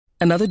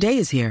Another day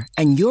is here,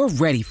 and you're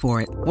ready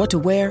for it. What to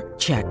wear?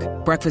 Check.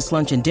 Breakfast,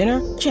 lunch, and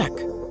dinner? Check.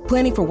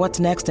 Planning for what's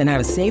next and how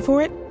to save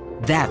for it?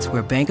 That's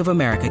where Bank of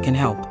America can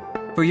help.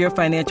 For your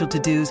financial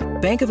to-dos,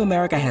 Bank of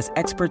America has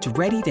experts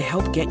ready to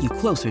help get you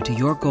closer to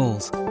your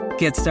goals.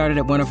 Get started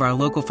at one of our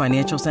local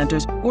financial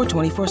centers or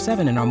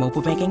 24/7 in our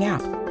mobile banking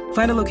app.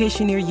 Find a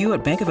location near you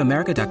at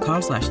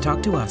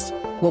bankofamerica.com/talktous.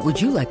 What would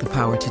you like the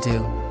power to do?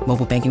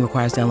 Mobile banking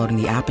requires downloading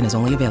the app and is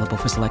only available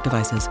for select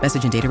devices.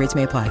 Message and data rates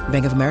may apply.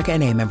 Bank of America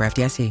N.A., member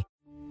FDIC.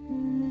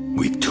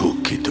 We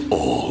took it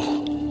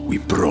all. We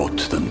brought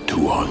them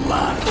to our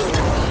land.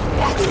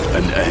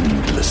 An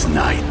endless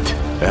night,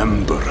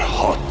 ember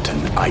hot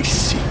and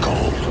icy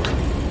cold.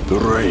 The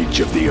rage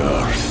of the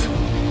earth.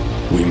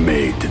 We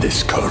made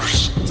this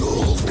curse.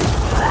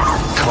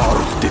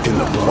 Carved it in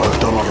the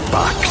blood on our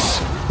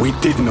backs. We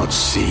did not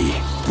see.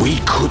 We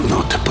could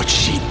not, but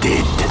she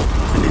did.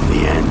 And in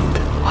the end,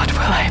 what will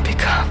I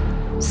become?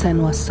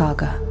 Senua's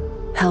Saga.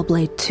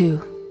 Hellblade 2.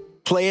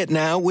 Play it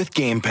now with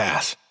Game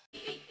Pass.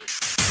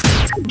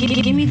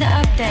 Give me the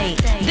update.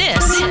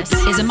 This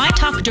is a My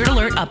Talk Dirt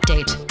Alert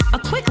update. A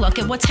quick look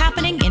at what's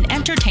happening in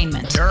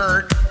entertainment.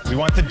 Dirt. We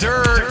want the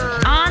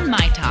dirt. On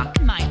My Talk.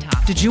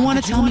 Did you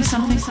want to tell me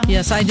something?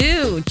 Yes, I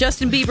do.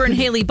 Justin Bieber and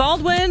Hailey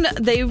Baldwin,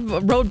 they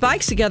rode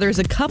bikes together as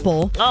a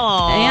couple.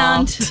 Aww.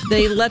 And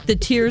they let the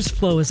tears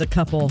flow as a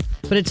couple.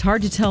 But it's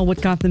hard to tell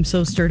what got them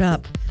so stirred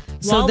up.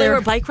 While they were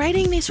bike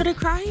riding, they started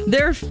crying?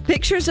 There are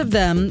pictures of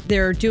them.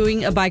 They're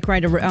doing a bike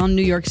ride around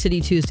New York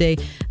City Tuesday.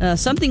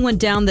 Something went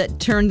down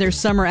that turned their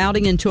summer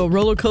outing into a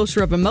roller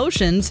coaster of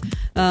emotions.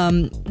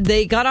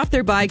 They got off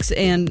their bikes,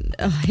 and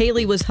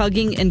Hailey was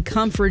hugging and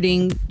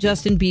comforting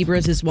Justin Bieber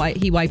as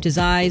he wiped his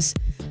eyes.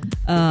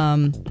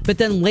 But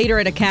then later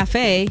at a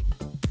cafe,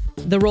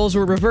 the roles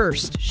were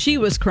reversed. She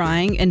was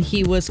crying, and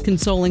he was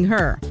consoling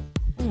her.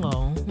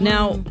 Oh.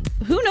 Now,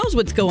 who knows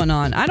what's going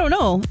on? I don't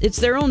know. It's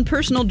their own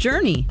personal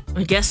journey.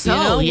 I guess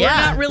so, We're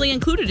not really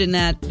included in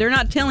that. They're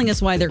not telling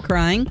us why they're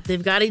crying.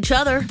 They've got each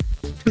other.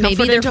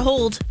 Maybe they're to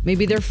hold.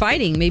 Maybe they're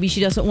fighting. Maybe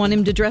she doesn't want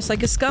him to dress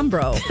like a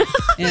scumbro.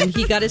 And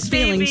he got his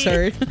feelings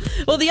hurt.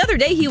 Well, the other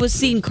day he was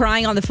seen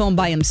crying on the phone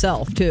by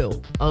himself,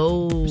 too.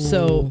 Oh.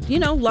 So, a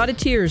lot of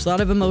tears, a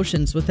lot of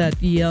emotions with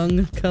that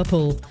young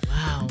couple.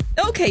 Wow.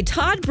 Okay,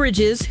 Todd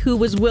Bridges, who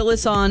was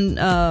Willis on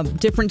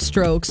Different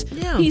Strokes,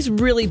 he's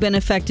really been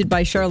affected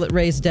by Charlotte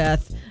Rae's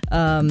death.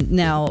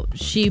 Now,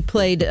 she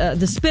played,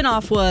 the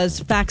spinoff was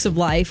Facts of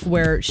Life,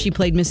 where she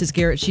played Mrs.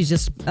 Garrett. She's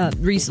just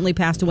recently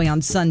passed away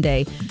on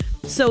Sunday.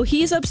 So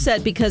he's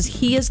upset because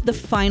he is the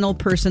final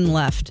person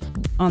left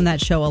on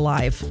that show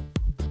alive.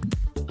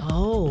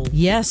 Oh.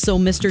 Yes, so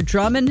Mr.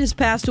 Drummond has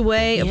passed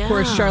away. Of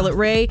course, Charlotte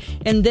Rae.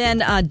 And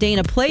then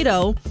Dana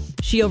Plato,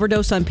 she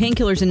overdosed on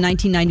painkillers in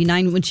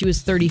 1999 when she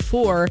was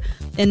 34.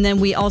 And then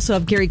we also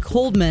have Gary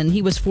Coleman.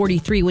 He was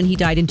 43 when he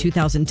died in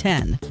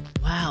 2010.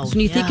 Wow. So when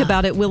you think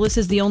about it, Willis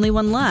is the only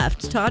one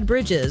left. Todd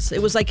Bridges.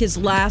 It was like his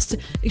last.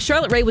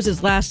 Charlotte Rae was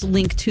his last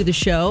link to the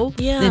show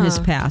in his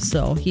past.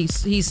 So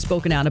he's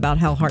spoken out about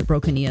how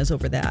heartbroken he is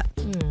over that.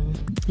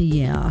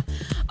 Yeah.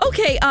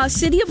 Okay,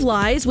 City of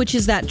Lies, which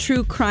is that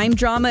true crime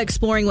drama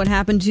exploring what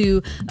happened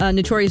to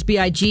Notorious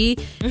B.I.G.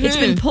 It's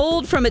been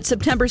pulled from its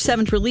September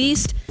 7th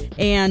release,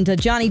 and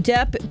Johnny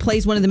Depp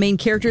plays one of the main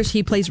characters.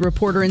 He plays a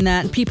reporter in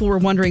that. People were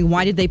wondering,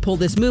 why did they pull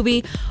this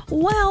movie?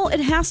 Well, it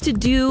has to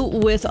do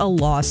with a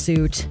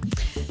lawsuit.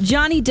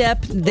 Johnny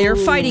Depp, they're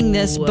fighting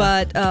this,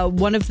 but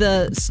one of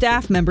the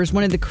staff members,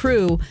 one of the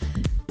crew,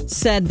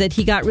 said that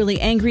he got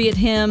really angry at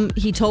him.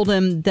 He told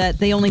him that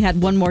they only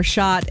had one more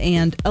shot,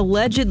 and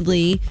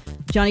allegedly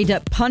Johnny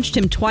Depp punched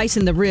him twice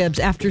in the ribs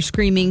after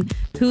screaming,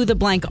 "Who the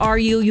blank are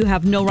you? You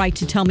have no right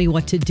to tell me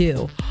what to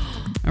do."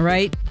 All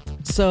right.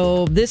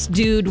 So this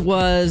dude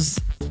was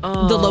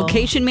the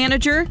location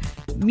manager,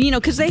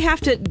 because they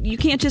have to, you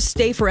can't just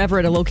stay forever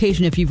at a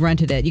location if you've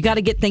rented it. You got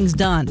to get things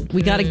done.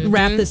 We got to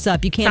wrap this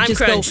up. You can't just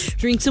go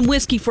drink some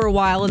whiskey for a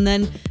while and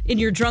then in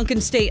your drunken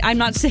state. I'm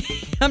not saying,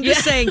 I'm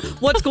just saying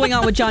what's going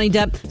on with Johnny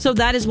Depp. So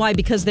that is why,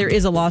 because there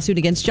is a lawsuit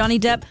against Johnny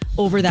Depp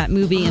over that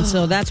movie. And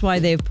so that's why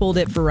they've pulled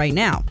it for right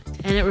now.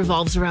 And it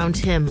revolves around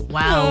him.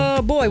 Wow.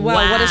 Oh, boy.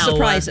 Wow. What a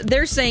surprise.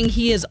 They're saying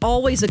he is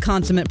always a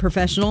consummate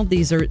professional.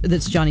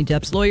 That's Johnny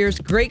Depp's lawyers.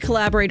 Great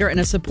collaborator and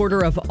a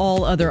supporter of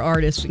all other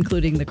artists,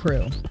 including the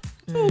crew.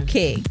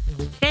 Okay.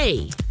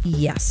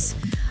 Yes.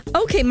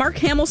 Okay, Mark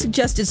Hamill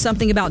suggested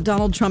something about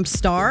Donald Trump's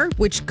star,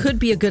 which could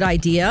be a good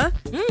idea.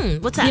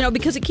 What's that?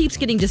 Because it keeps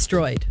getting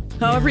destroyed.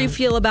 However you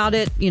feel about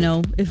it,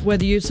 if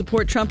whether you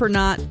support Trump or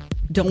not,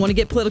 don't want to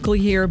get political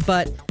here,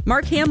 but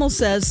Mark Hamill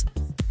says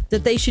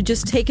that they should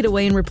just take it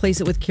away and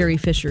replace it with Carrie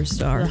Fisher's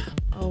star.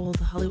 Oh,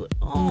 the Hollywood.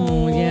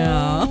 Oh,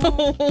 yeah.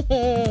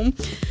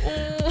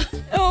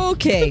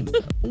 Okay.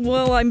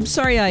 Well, I'm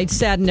sorry I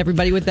saddened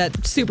everybody with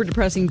that super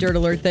depressing dirt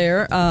alert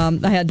there. I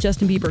had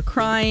Justin Bieber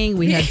crying.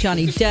 We had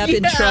Johnny Depp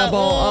in trouble.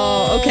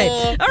 Oh, okay.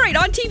 All right,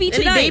 on TV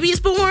tonight. Any babies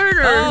born?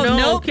 Or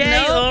no?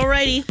 Okay, no.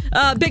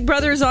 alrighty. Big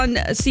Brother's on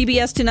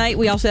CBS tonight.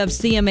 We also have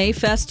CMA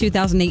Fest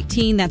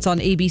 2018. That's on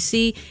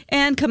ABC.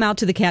 And come out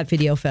to the Cat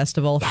Video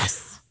Festival.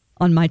 Yes.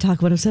 On My Talk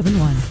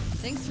 107.1.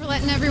 Thanks for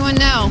letting everyone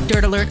know.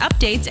 Dirt Alert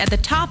updates at the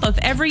top of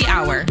every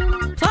hour.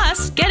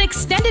 Plus, get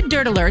extended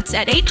Dirt Alerts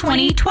at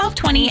 8:20,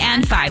 12:20,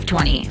 and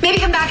 5:20. Maybe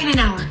come back in an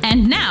hour.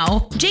 And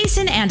now,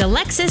 Jason and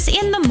Alexis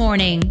in the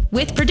morning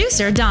with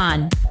producer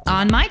Don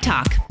on My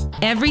Talk.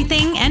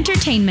 Everything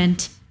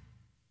Entertainment.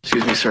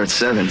 Excuse me, sir, it's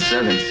 7.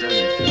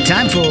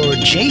 Time for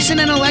Jason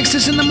and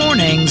Alexis in the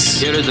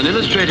mornings. Here is an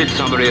illustrated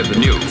summary of the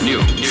new.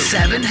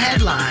 7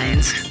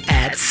 headlines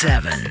at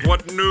 7.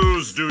 What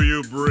news do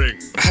you bring?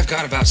 I've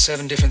got about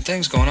 7 different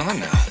things going on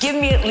now. Give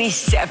me at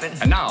least 7.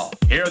 And now,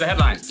 here are the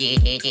headlines.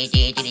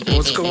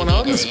 What's going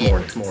on this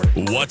morning?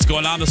 What's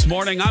going on this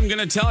morning? I'm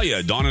going to tell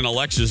you. Dawn and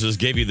Alexis just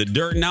gave you the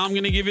dirt. Now I'm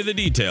going to give you the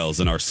details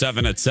in our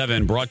 7 at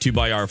 7, brought to you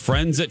by our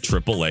friends at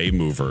AAA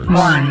Movers.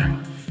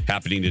 1.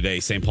 Happening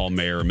today, St. Paul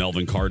Mayor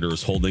Melvin Carter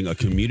is holding a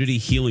community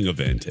healing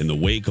event in the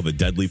wake of a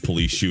deadly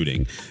police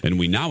shooting. And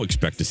we now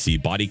expect to see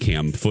body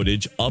cam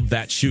footage of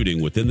that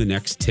shooting within the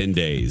next 10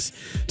 days.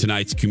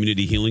 Tonight's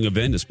community healing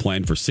event is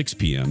planned for 6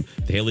 p.m.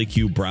 at the Haley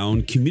Q.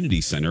 Brown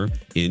Community Center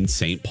in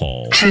St.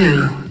 Paul.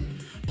 2.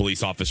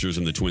 Police officers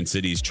in the Twin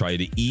Cities try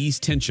to ease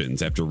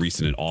tensions after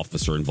recent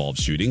officer-involved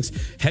shootings,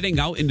 heading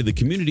out into the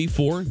community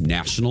for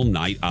National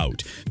Night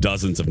Out.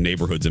 Dozens of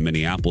neighborhoods in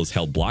Minneapolis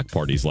held block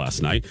parties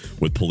last night,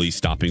 with police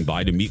stopping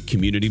by to meet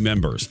community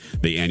members.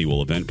 The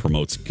annual event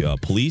promotes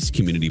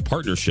police-community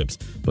partnerships,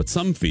 but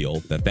some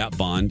feel that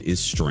bond is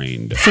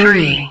strained.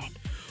 3.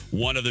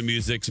 One of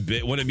music's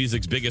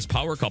biggest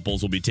power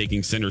couples will be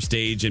taking center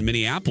stage in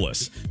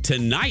Minneapolis.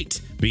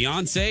 Tonight,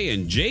 Beyonce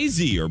and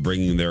Jay-Z are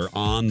bringing their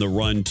On the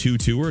Run 2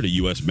 tour to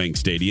U.S. Bank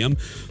Stadium.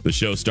 The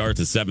show starts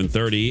at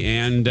 7:30,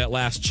 and at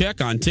last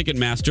check on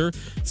Ticketmaster,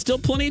 still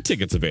plenty of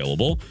tickets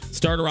available.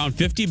 Start around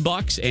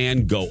 $50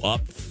 and go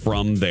up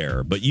from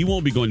there. But you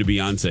won't be going to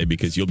Beyonce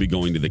because you'll be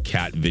going to the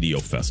Cat Video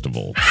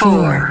Festival.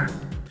 4.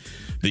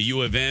 The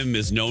U of M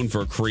is known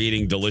for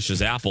creating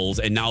delicious apples,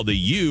 and now the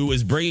U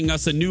is bringing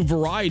us a new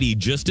variety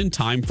just in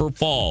time for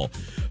fall.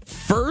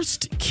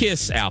 First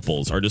Kiss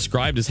apples are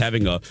described as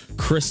having a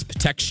crisp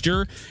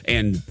texture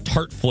and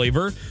tart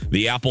flavor.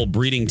 The apple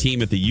breeding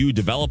team at the U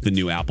developed the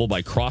new apple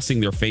by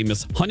crossing their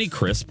famous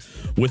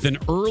Honeycrisp with an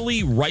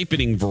early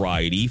ripening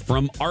variety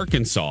from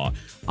Arkansas.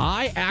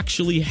 I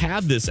actually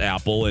had this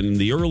apple in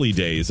the early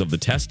days of the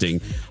testing.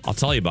 I'll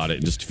tell you about it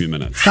in just a few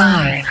minutes.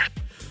 5.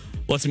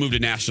 Let's move to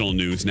national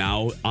news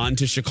now. On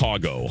to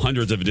Chicago.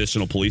 Hundreds of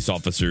additional police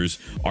officers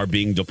are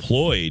being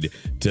deployed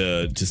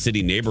to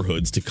city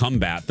neighborhoods to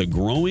combat the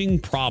growing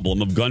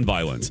problem of gun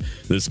violence.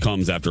 This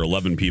comes after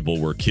 11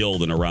 people were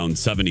killed and around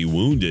 70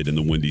 wounded in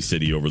the Windy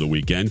City over the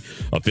weekend.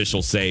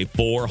 Officials say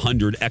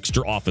 400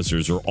 extra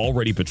officers are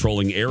already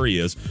patrolling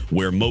areas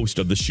where most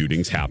of the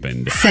shootings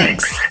happened.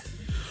 6.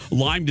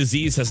 Lyme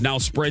disease has now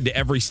spread to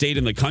every state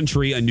in the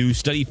country. A new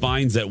study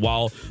finds that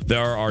while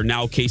there are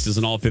now cases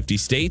in all 50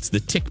 states, the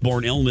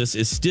tick-borne illness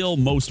is still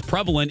most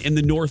prevalent in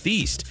the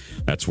Northeast.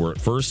 That's where it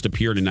first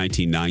appeared in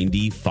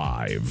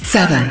 1995.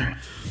 7.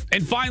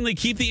 And finally,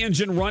 keep the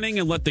engine running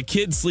and let the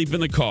kids sleep in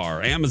the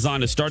car.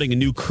 Amazon is starting a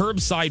new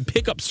curbside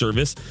pickup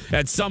service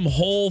at some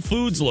Whole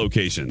Foods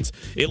locations.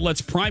 It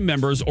lets Prime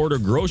members order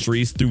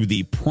groceries through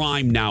the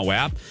Prime Now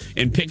app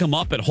and pick them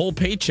up at Whole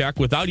Paycheck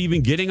without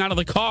even getting out of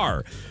the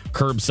car.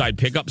 Curbside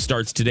pickup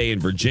starts today in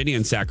Virginia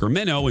and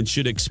Sacramento and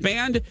should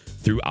expand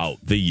throughout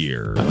the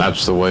year. And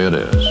that's the way it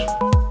is.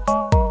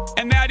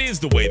 And that is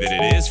the way that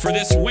it is for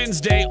this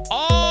Wednesday,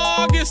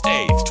 August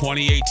 8th,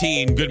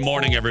 2018. Good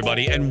morning,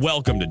 everybody, and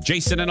welcome to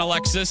Jason and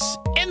Alexis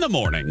in the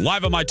morning.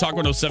 Live on My Talk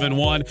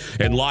 1071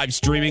 and live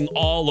streaming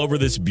all over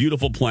this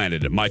beautiful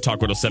planet at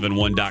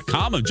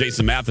MyTalk1071.com. I'm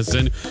Jason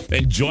Matheson,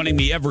 and joining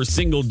me every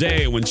single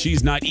day when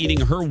she's not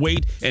eating her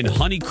weight in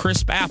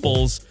Honeycrisp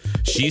apples,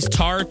 she's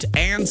tart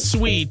and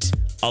sweet.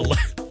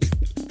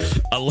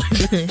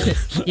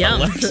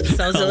 Yum.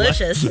 Sounds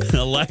delicious.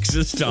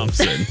 Alexis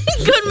Thompson.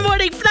 Good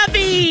morning,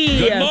 Fluffy.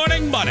 Good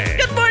morning, Bunny.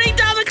 Good morning,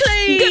 Don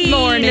McLean. Good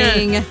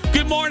morning.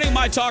 Good morning,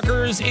 my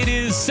talkers. It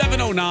is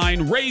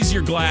 7:09. Raise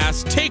your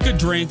glass, take a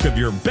drink of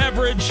your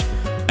beverage,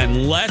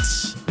 and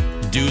let's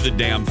do the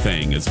damn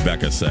thing, as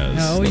Becca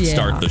says. Let's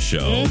start the show.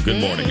 Mm-hmm.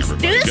 Good morning,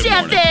 everybody. Do the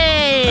damn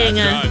thing.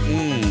 That's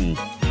right.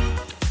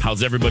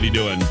 How's everybody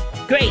doing?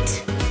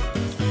 Great.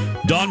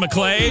 Dawn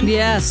McLean?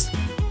 Yes.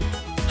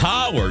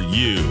 How are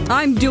you?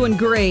 I'm doing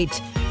great.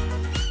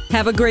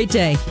 Have a great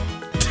day.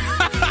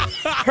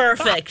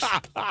 Perfect.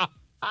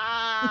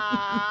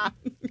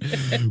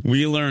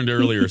 We learned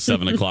earlier,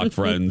 7 o'clock,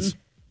 friends,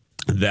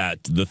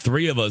 that the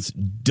three of us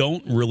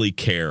don't really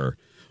care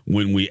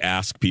when we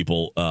ask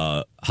people,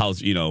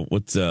 how's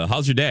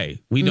your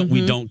day? We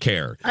don't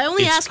care. I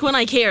only ask when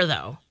I care,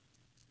 though.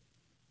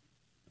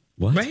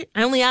 What? Right?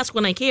 I only ask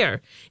when I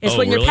care. It's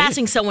when really? you're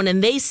passing someone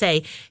and they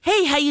say,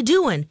 hey, how you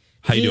doing?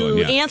 How you doing?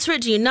 Do Yeah. you answer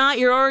it? Do you not?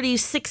 You're already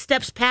 6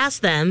 steps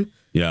past them.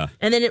 Yeah.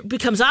 And then it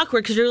becomes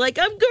awkward because you're like,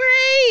 I'm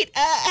great.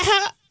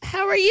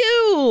 How are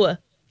you?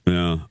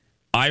 Yeah.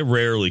 I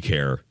rarely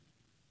care.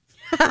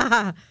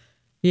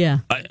 Yeah.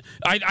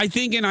 I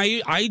think, and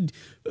I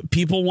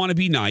people want to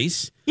be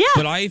nice. Yeah.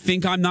 But I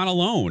think I'm not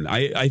alone.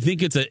 I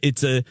think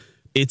it's a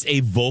It's a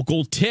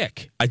vocal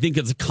tick. I think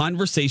it's a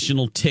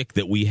conversational tick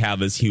that we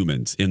have as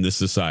humans in this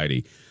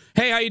society.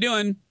 Hey, how you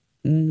doing?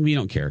 We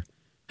don't care.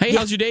 Hey,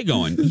 how's your day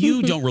going?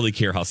 You don't really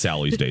care how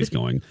Sally's day is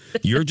going.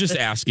 You're just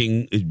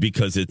asking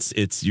because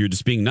it's you're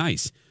just being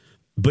nice.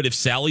 But if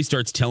Sally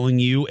starts telling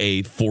you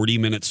a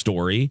 40-minute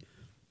story,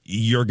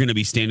 you're going to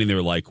be standing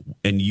there like,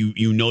 and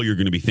you know you're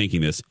going to be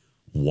thinking this,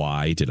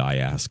 why did I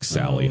ask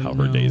Sally how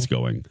her day's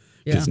going?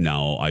 Because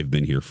now I've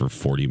been here for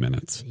 40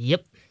 minutes.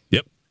 Yep.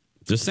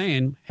 Just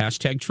saying.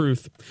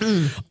 #truth.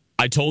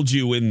 I told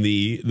you in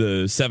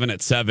the 7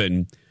 at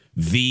 7,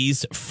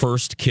 these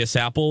first kiss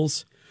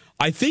apples.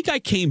 I think I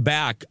came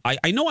back.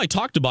 I know I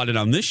talked about it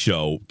on this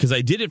show because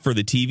I did it for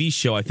the TV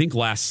show, I think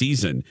last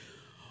season.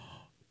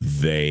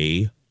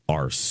 They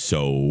are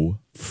so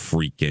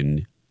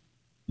freaking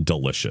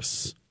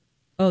delicious.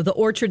 Oh, the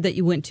orchard that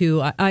you went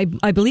to. I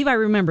believe I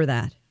remember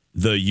that.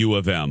 The U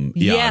of M.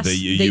 Yes, they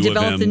U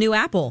developed of M. the new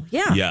apple.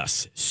 Yeah.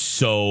 Yes.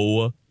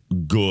 So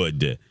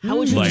good. How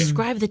would you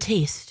describe the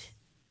taste?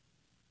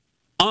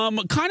 Kind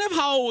of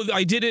how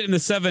I did it in the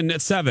 7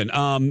 at 7.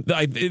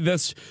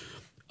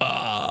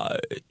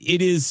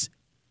 It is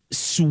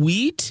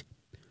sweet,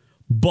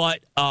 but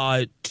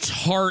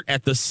tart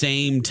at the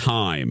same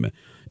time,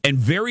 and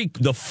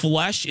the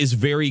flesh is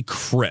very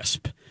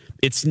crisp.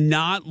 It's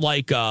not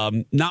like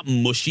not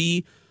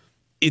mushy.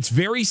 It's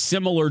very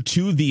similar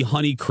to the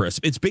Honey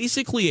Crisp. It's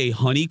basically a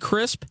Honey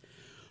Crisp,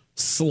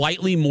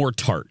 slightly more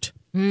tart.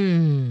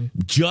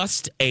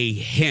 Just a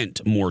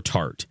hint more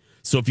tart.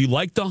 So if you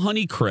like the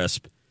Honey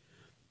Crisp,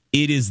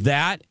 it is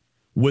that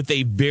with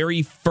a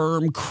very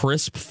firm,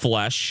 crisp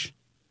flesh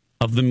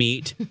of the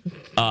meat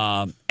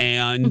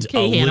and a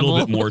little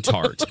bit more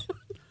tart.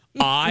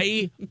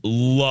 I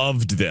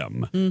loved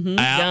them.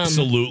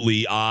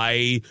 Absolutely.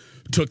 I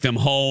took them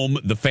home.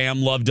 The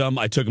fam loved them.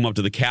 I took them up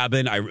to the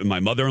cabin. My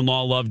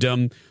mother-in-law loved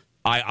them.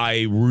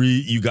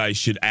 You guys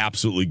should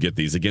absolutely get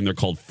these. Again, they're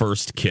called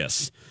First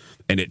Kiss.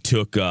 And it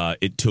took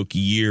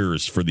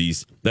years for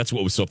these. That's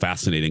what was so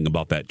fascinating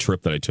about that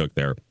trip that I took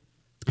there.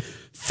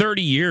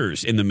 30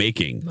 years in the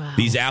making. Wow.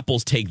 These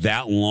apples take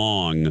that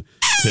long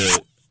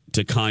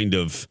to kind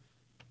of.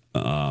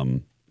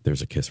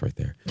 There's a kiss right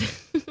there.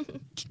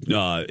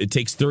 It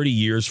takes 30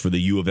 years for the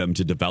U of M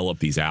to develop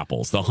these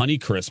apples. The Honey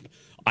Crisp,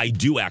 I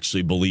do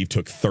actually believe,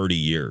 took 30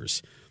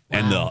 years.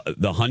 Wow. And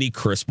the Honey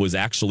Crisp was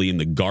actually in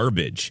the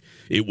garbage.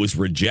 It was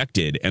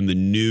rejected, and the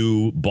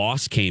new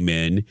boss came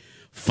in,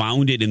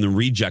 found it in the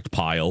reject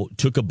pile,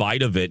 took a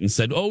bite of it, and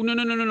said, "Oh,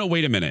 no,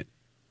 wait a minute.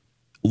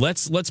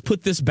 Let's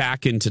put this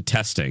back into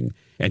testing."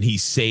 And he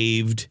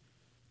saved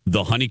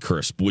the Honey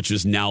Crisp, which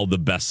is now the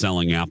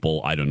best-selling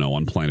apple, I don't know,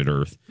 on planet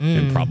Earth,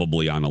 and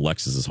probably on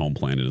Alexis's home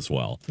planet as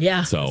well.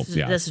 Yeah. So,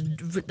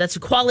 that's a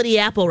quality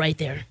apple right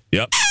there.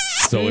 Yep.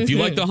 So if you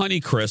like the Honey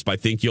Crisp, I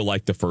think you'll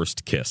like the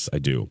First Kiss. I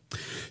do.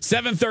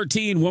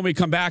 7:13, when we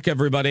come back,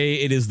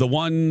 everybody, it is the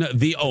one,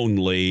 the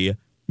only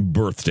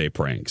birthday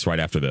pranks right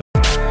after this.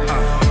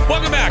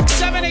 Welcome back.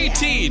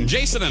 7:18.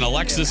 Jason and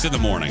Alexis in the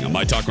morning on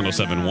My Talk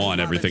 107.1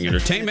 Everything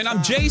Entertainment. I'm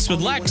Jace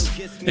with Lex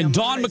and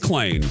Dawn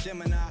McClain.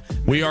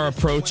 We are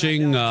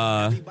approaching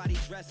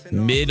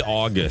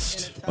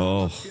mid-August.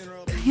 Oh,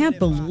 can't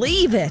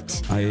believe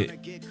it.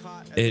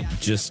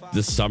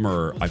 This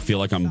summer, I feel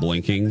like I'm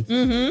blinking.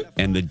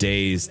 And the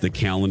day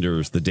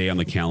on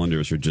the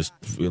calendars are just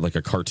like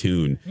a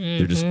cartoon.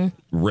 They're just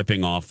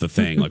ripping off the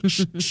thing. Like,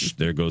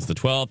 there goes the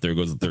 12th, there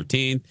goes the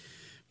 13th.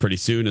 Pretty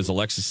soon, as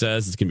Alexa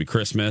says, it's going to be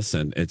Christmas,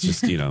 and it's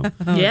just,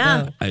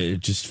 it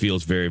just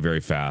feels very, very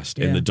fast.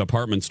 Yeah. And the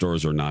department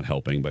stores are not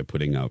helping by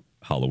putting out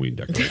Halloween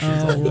decorations.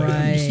 Oh,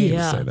 right. Say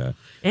that.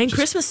 And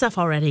Christmas stuff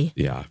already.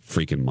 Yeah,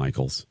 freaking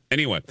Michaels.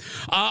 Anyway,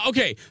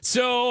 okay,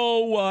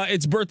 so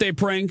it's birthday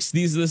pranks.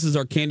 This is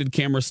our candid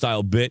camera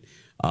style bit.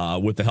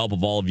 With the help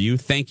of all of you,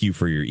 thank you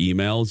for your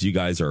emails. You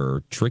guys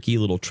are tricky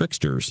little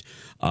tricksters.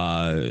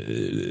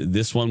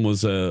 This one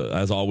was,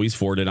 as always,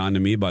 forwarded on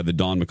to me by the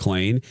Dawn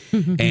McClain.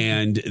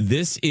 And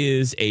this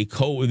is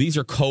these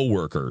are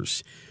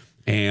coworkers.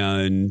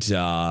 And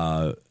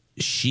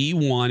she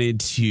wanted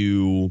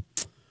to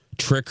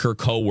trick her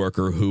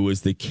coworker, who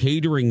is the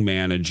catering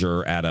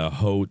manager at a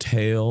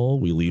hotel.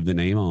 We leave the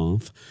name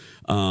off.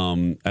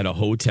 At a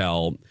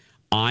hotel.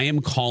 I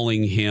am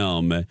calling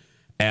him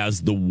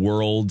as the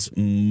world's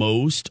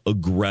most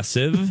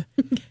aggressive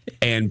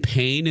and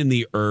pain in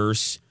the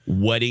arse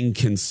wedding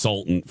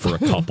consultant for a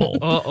couple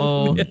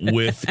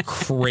with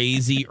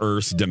crazy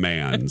arse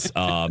demands.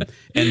 And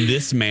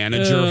this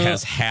manager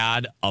has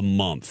had a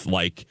month.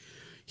 Like,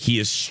 he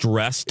is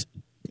stressed.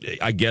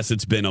 I guess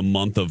it's been a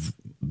month of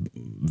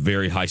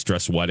very high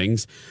stress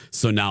weddings.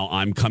 So now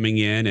I'm coming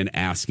in and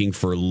asking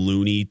for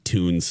Looney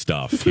Tunes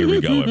stuff. Here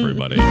we go,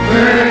 everybody.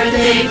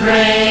 Birthday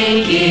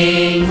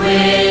pranking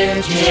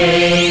with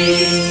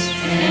Jace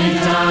and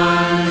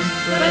Dawn,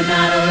 but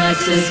not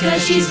Alexis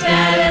because she's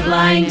bad at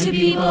lying to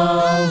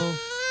people.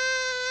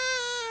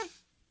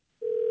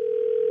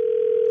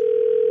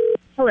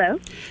 Hello.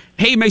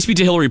 Hey, may I speak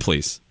to Hillary,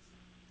 please?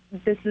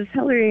 This is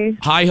Hillary.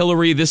 Hi,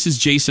 Hillary. This is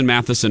Jason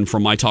Matheson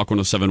from My Talk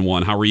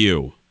 107.1. How are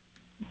you?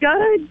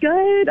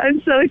 Good.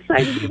 I'm so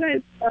excited you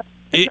guys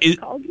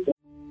called me.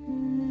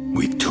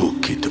 We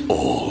took it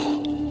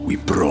all. We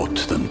brought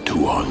them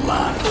to our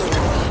land.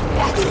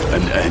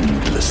 An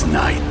endless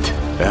night,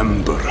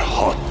 ember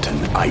hot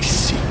and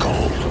icy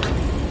cold.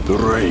 The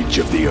rage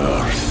of the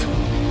earth.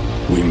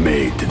 We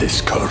made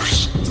this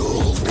curse.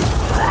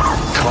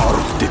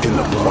 Carved it in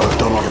the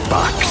blood on our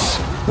backs.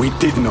 We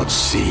did not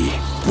see.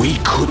 We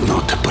could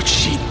not, but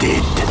she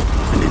did.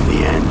 And in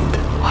the end,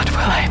 What will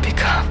I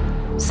become?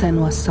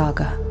 Senua's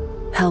Saga.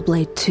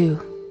 Hellblade 2.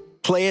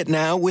 Play it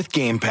now with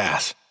Game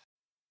Pass.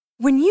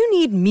 When you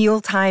need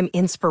mealtime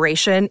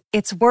inspiration,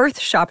 it's worth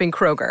shopping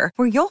Kroger,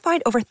 where you'll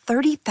find over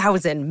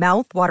 30,000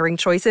 mouth-watering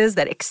choices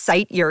that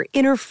excite your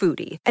inner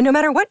foodie. And no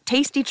matter what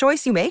tasty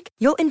choice you make,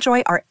 you'll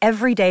enjoy our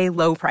everyday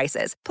low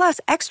prices, plus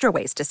extra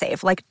ways to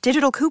save, like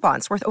digital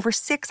coupons worth over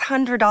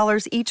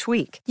 $600 each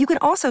week. You can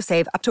also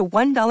save up to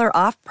 $1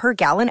 off per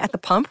gallon at the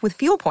pump with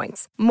fuel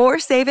points. More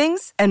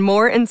savings and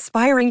more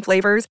inspiring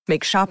flavors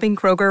make shopping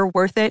Kroger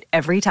worth it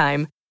every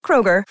time.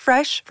 Kroger,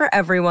 fresh for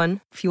everyone.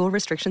 Fuel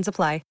restrictions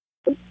apply.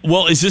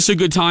 Well, is this a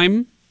good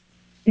time?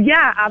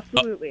 Yeah,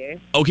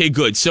 absolutely. Okay,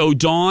 good. So,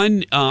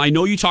 Dawn, I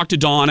know you talked to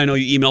Dawn. I know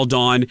you emailed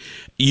Dawn.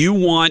 You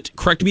want,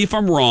 correct me if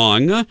I'm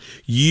wrong,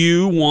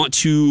 you want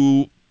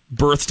to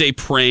birthday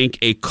prank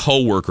a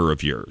coworker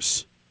of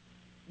yours.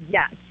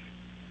 Yes.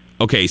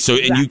 Okay, so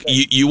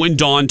Exactly. and you and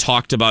Dawn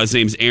talked about, his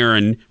name's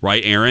Aaron,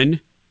 right? Aaron?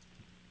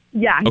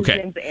 Yeah, his Okay.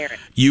 name's Aaron.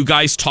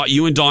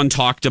 You and Dawn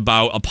talked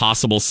about a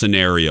possible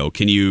scenario.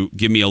 Can you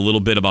give me a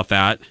little bit about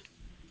that?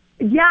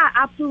 Yeah,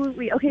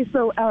 absolutely. Okay,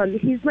 so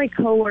he's my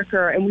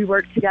coworker, and we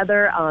work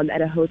together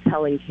at a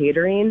hotel and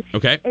catering.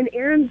 Okay. And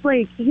Aaron's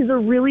he's a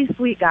really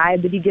sweet guy,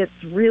 but he gets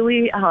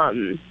really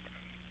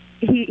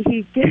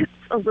he gets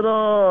a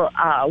little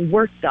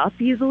worked up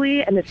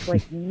easily, and it's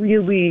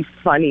really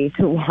funny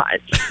to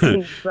watch.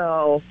 And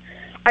so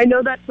I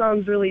know that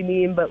sounds really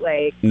mean, but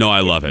no,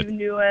 I love if it. you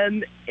knew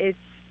him, it's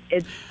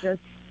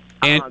just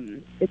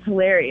And- it's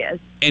hilarious.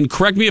 And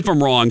correct me if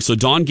I'm wrong. So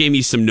Dawn gave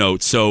me some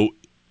notes. So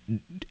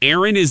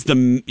Aaron is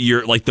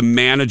the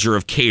manager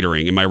of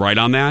catering. Am I right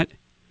on that?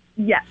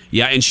 Yes.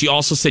 Yeah, and she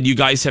also said you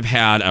guys have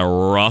had a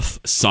rough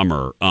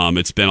summer.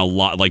 It's been a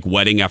lot,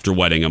 wedding after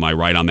wedding. Am I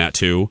right on that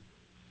too?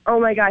 Oh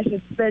my gosh,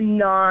 it's been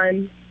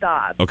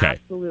nonstop. Okay.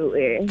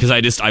 Absolutely.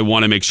 Because I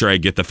want to make sure I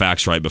get the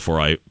facts right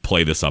before I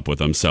play this up with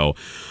them. So,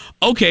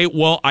 okay,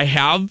 well, I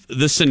have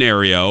the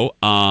scenario,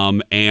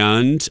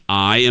 and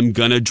I am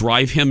gonna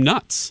drive him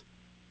nuts.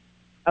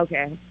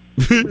 Okay.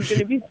 This is going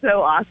to be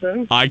so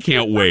awesome. I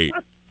can't wait.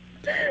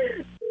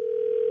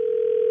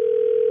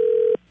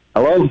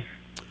 Hello?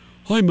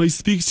 Hi, may I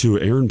speak to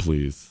Aaron,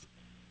 please?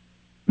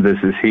 This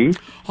is he.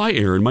 Hi,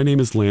 Aaron. My name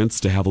is Lance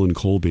de Havilland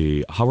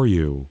Colby. How are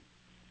you?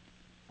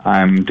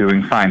 I'm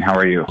doing fine. How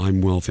are you?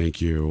 I'm well,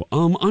 thank you.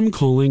 I'm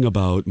calling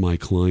about my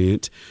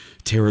client,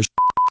 Tara.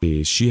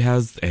 She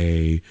has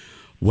a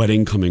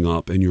wedding coming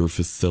up in your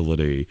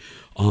facility.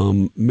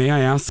 May I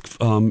ask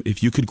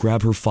if you could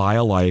grab her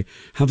file? I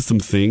have some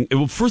things.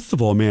 Well, first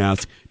of all, may I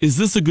ask, is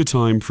this a good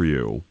time for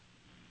you?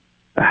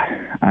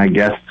 I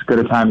guess as good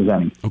a time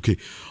as any. Okay.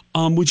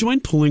 Would you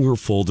mind pulling her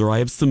folder? I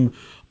have some,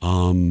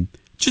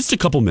 just a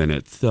couple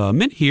minutes.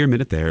 Minute here,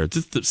 minute there.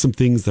 Just some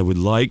things I would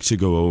like to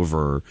go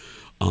over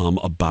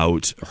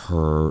about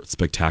her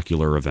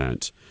spectacular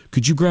event.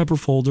 Could you grab her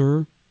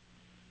folder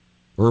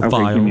or Okay,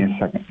 file? give me a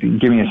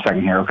second. Give me a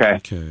second here, okay?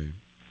 Okay.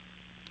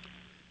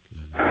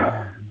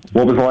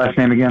 What was the last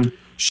name again?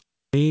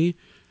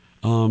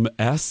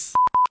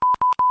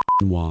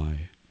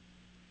 S-Y.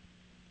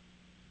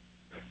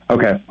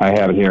 Okay, I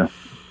have it here.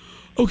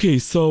 Okay,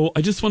 so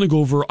I just want to go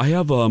over, I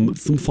have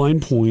some fine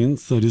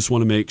points. I just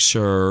want to make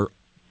sure,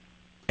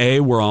 A,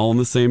 we're all on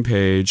the same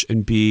page,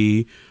 and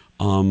B,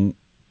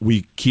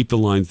 we keep the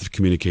lines of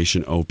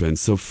communication open.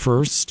 So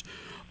first,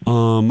 I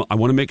want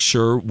to make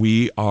sure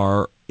we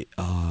are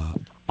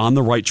on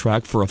the right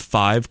track for a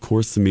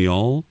 5-course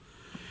meal.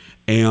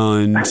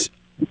 And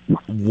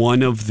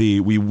one of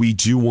we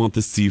do want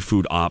the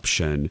seafood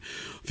option.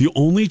 The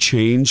only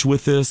change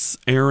with this,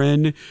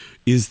 Aaron,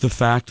 is the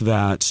fact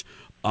that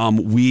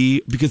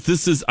because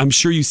this is, I'm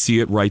sure you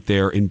see it right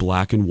there in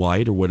black and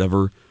white or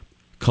whatever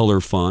color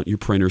font your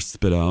printer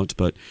spit out,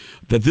 but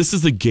that this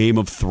is a Game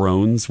of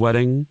Thrones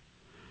wedding.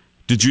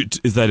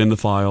 Is that in the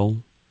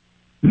file?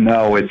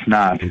 No, it's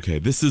not. Okay,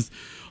 this is,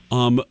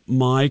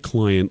 my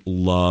client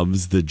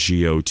loves the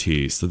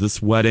GOT. So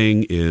this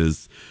wedding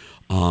is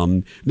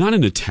not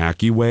in a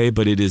tacky way,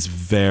 but it is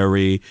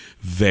very,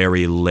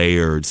 very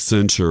layered,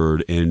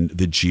 centered in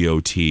the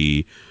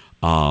GOT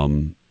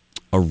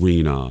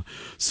arena.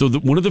 So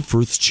one of the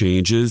first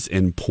changes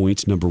and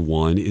point number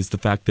 1 is the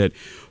fact that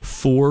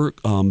for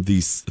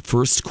the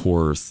first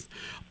course,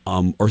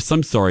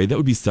 that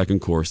would be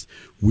second course,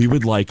 we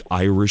would like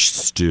Irish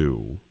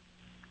stew.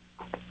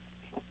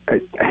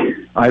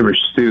 Irish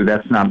stew,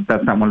 that's not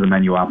one of the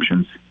menu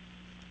options.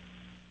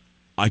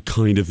 I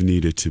kind of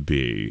need it to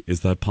be.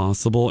 Is that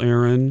possible,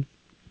 Aaron?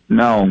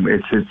 No,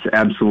 it's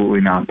absolutely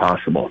not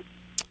possible.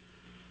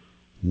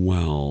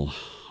 Well,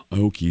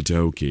 Okie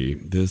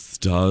dokie. This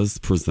does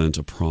present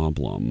a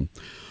problem.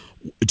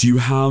 Do you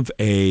have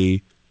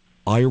a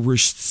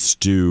Irish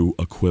stew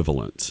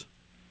equivalent?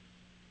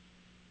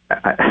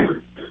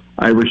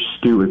 Irish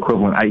stew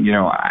equivalent.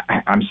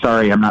 I'm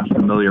sorry, I'm not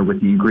familiar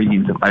with the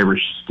ingredients of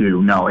Irish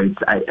stew. No,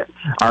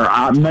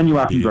 our menu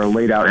options are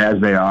laid out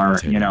as they are.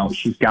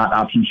 She's got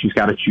options she's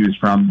got to choose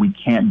from. We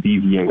can't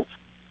deviate.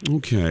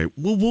 Okay,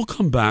 well, we'll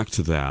come back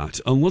to that.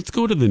 Let's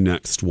go to the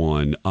next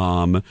one.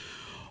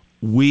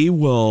 We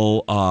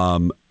will.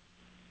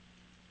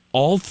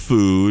 All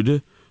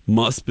food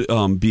must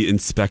be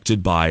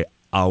inspected by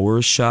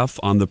our chef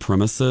on the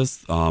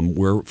premises.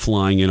 We're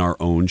flying in our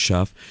own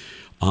chef.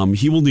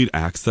 He will need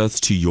access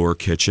to your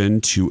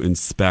kitchen to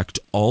inspect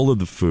all of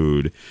the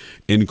food,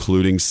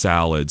 including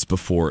salads,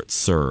 before it's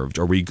served.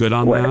 Are we good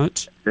on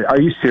that?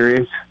 Are you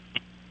serious?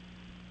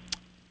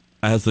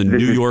 As the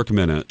New York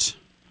Minute.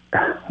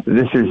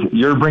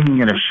 You're bringing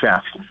in a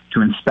chef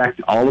to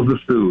inspect all of the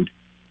food,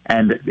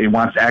 and he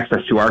wants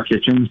access to our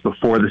kitchens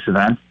before this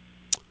event?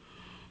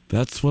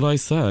 That's what I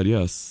said,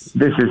 yes.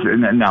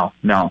 No.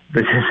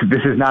 This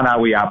is not how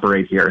we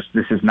operate here.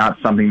 This is not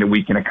something that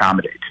we can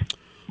accommodate.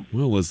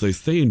 Well, as they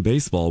say in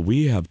baseball,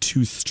 we have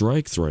 2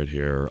 strikes right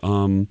here.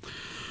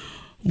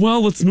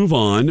 Well, let's move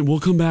on. We'll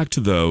come back to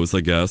those,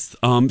 I guess.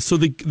 So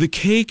the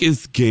cake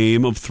is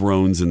Game of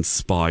Thrones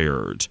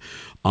inspired.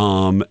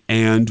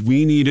 And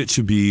we need it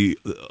to be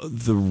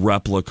the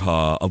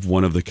replica of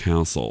one of the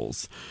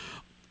castles.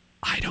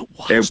 I don't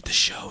watch the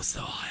show,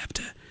 so I have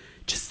to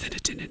just send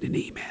it in an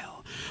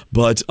email.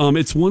 But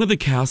it's one of the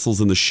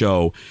castles in the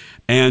show,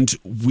 and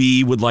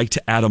we would like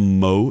to add a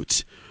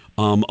moat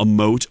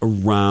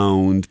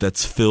around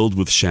that's filled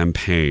with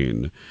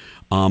champagne.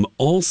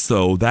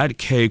 Also, that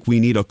cake, we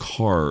need a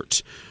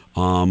cart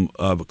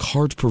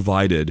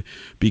provided,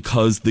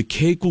 because the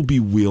cake will be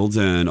wheeled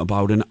in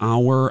about an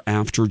hour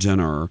after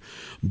dinner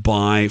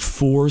by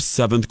 4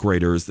 7th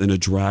graders in a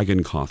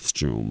dragon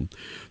costume.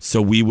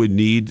 So we would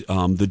need,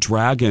 the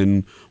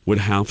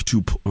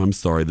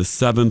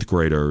 7th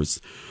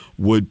graders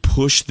would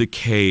push the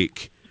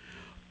cake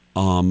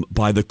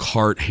by the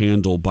cart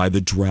handle by the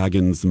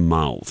dragon's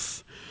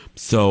mouth.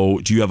 So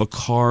do you have a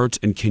cart,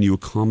 and can you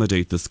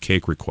accommodate this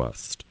cake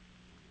request?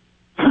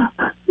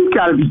 You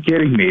got to be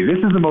kidding me. This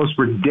is the most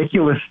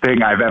ridiculous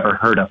thing I've ever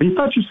heard of. You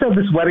thought you said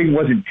this wedding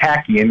wasn't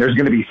tacky and there's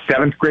going to be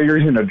 7th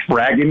graders in a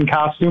dragon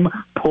costume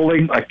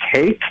pulling a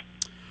cake?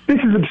 This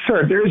is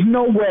absurd. There is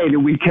no way that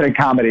we can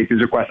accommodate this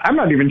request. I'm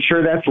not even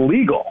sure that's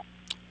legal.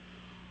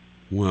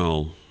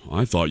 Well,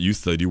 I thought you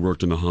said you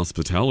worked in the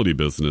hospitality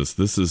business.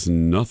 This is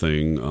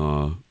nothing.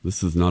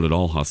 This is not at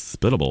all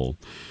hospitable.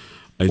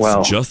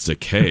 It's just a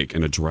cake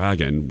and a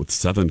dragon with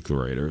 7th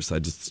graders.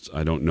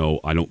 I don't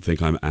know. I don't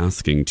think I'm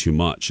asking too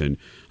much. And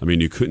I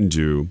mean, you couldn't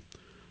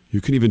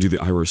even do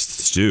the Irish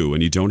stew,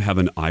 and you don't have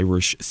an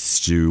Irish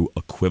stew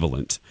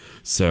equivalent.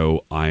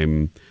 So I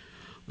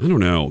don't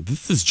know.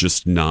 This is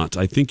just not,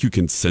 I think you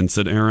can sense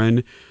it,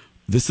 Aaron.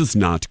 This is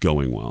not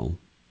going well.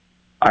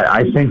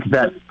 I think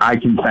that I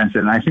can sense it,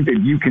 and I think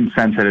that you can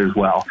sense it as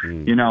well.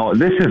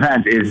 This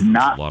event is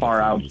not far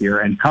out here,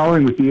 and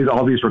calling with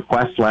all these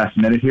requests last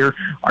minute here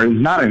is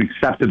not an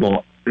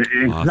acceptable.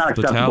 It's not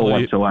acceptable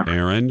whatsoever.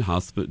 Aaron,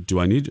 do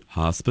I need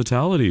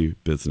hospitality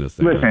business?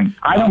 Listen,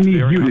 I don't need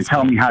you to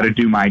tell me how to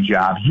do my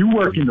job. You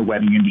work in the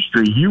wedding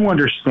industry. You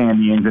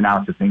understand the ins and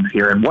outs of things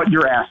here, and what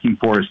you're asking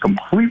for is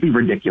completely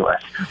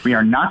ridiculous. We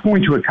are not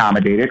going to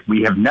accommodate it.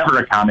 We have never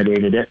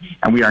accommodated it,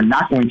 and we are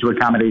not going to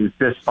accommodate it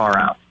this far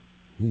out.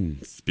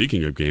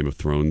 Speaking of Game of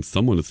Thrones,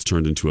 someone has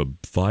turned into a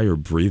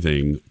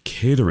fire-breathing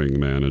catering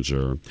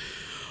manager.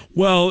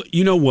 Well,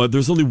 you know what?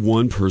 There's only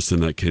one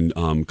person that can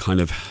kind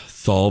of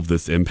solve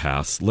this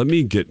impasse. Let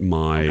me get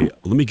my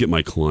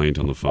client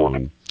on the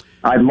phone.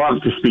 I'd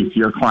love to speak to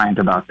your client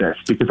about this,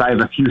 because I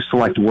have a few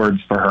select words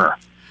for her.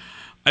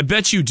 I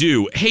bet you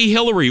do. Hey,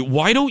 Hillary,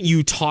 why don't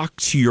you talk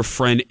to your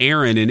friend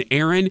Aaron? And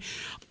Aaron,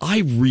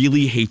 I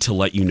really hate to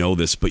let you know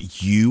this,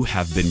 but you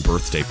have been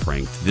birthday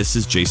pranked. This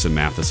is Jason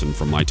Matheson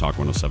from My Talk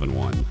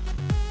 107.1.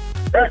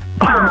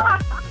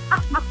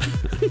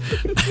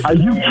 Are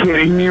you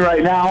kidding me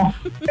right now?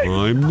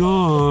 I'm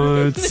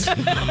not.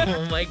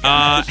 Oh, my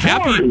gosh.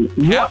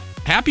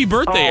 Happy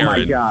birthday, Aaron. Oh,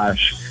 my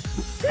gosh.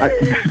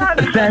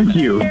 Thank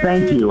you.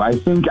 I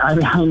think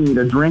I need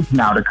a drink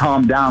now to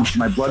calm down because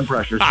my blood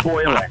pressure's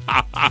boiling.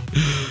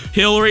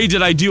 Hillary,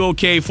 did I do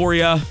okay for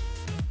you?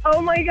 Oh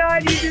my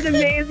God, you did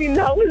amazing.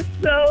 That was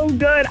so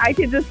good. I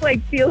could just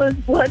feel his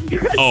blood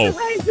pressure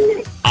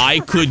rising.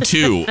 I could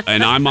too,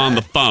 and I'm on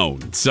the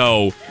phone.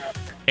 So,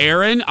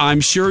 Aaron, I'm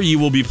sure you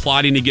will be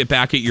plotting to get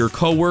back at your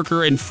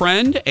coworker and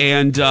friend.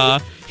 And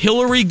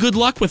Hillary, good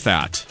luck with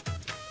that.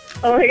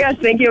 Oh my gosh,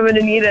 thank you. I'm going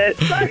to need it.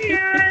 Sorry,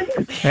 Aaron.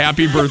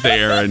 Happy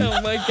birthday, Aaron.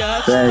 Oh my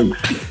gosh. Thanks.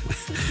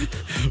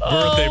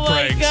 Birthday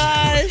pranks.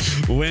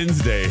 Gosh.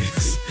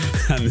 Wednesdays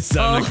on the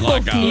 7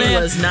 o'clock hour. He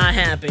was not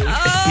happy.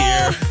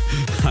 Here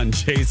on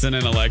Jason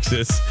and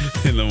Alexis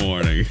in the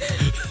morning.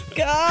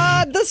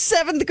 God, the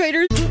 7th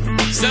graders.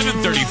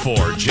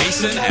 7:34,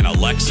 Jason and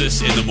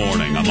Alexis in the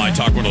morning on My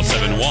Talk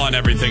 107.1,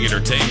 Everything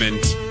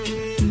Entertainment.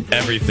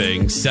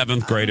 everything.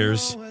 7th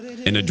graders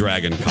in a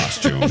dragon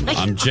costume.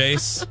 I'm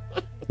Jace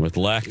with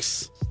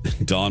Lex,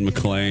 Dawn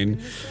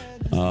McClain.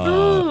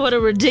 What a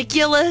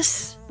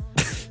ridiculous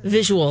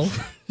visual,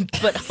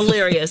 but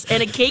hilarious.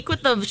 And a cake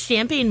with the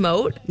champagne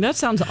moat. That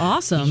sounds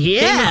awesome.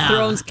 Yeah. Game of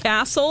Thrones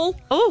castle.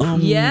 Oh,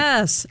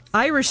 yes.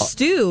 Irish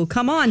stew.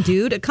 Come on,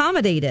 dude.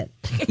 Accommodate it.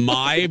 He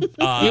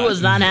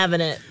was not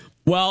having it.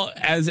 Well,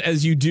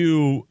 as you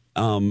do,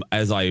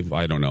 as I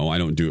don't know, I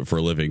don't do it for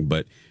a living,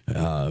 but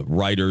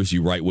writers,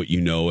 you write what you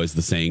know, as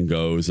the saying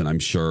goes, and I'm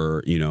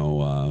sure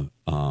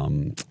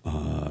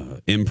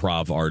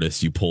improv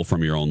artists, you pull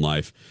from your own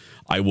life.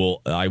 I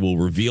will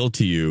reveal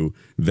to you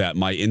that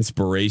my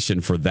inspiration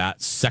for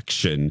that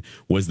section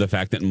was the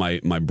fact that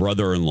my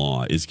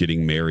brother-in-law is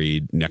getting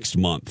married next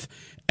month.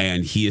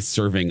 And he is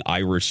serving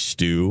Irish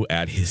stew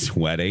at his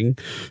wedding.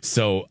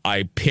 So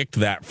I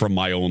picked that from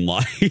my own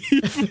life.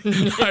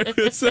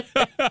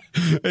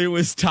 It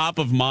was top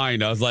of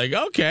mind. I was like,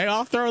 okay,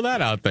 I'll throw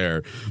that out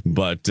there.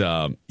 But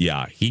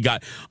yeah,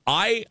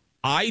 I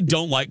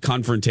don't like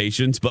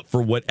confrontations, but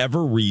for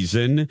whatever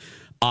reason,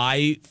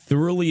 I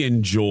thoroughly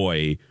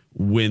enjoy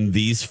when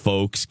these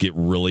folks get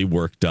really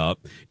worked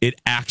up. It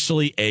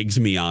actually eggs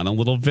me on a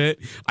little bit.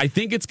 I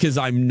think it's because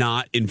I'm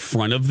not in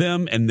front of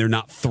them and they're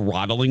not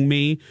throttling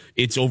me.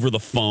 It's over the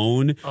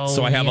phone.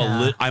 So I have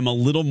I'm a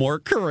little more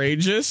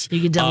courageous.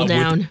 You can double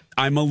down.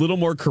 I'm a little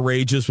more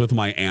courageous with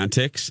my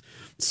antics.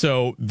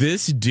 So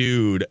this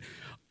dude,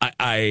 Dawn,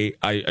 I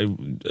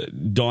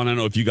don't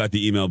know if you got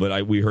the email,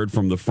 but we heard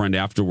from the friend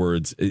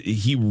afterwards.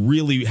 He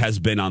really has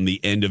been on the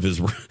end of his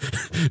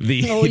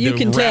you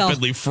can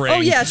rapidly tell. fraying. Oh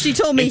yeah, she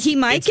told me he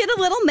might get a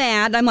little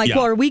mad. I'm like,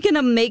 well, are we going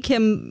to make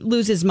him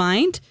lose his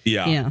mind?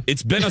 Yeah.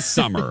 It's been a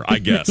summer, I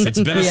guess.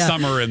 It's been a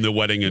summer in the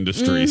wedding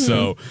industry. Mm-hmm.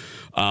 So,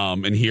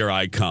 and here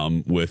I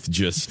come with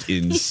just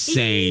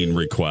insane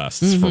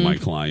requests for my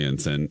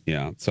clients. And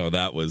so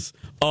that was,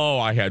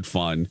 I had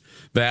fun.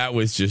 That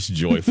was just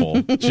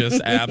joyful,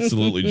 just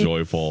absolutely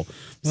joyful.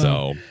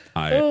 So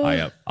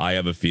I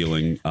have a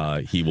feeling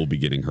he will be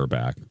getting her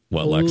back.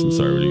 What, Lex? I'm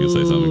sorry. Were you going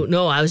to say something?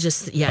 No, I was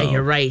just,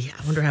 you're right.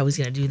 I wonder how he's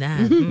going to do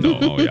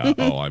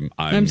that.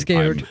 I'm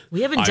scared.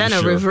 We haven't done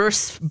a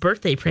reverse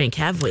birthday prank,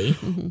 have we?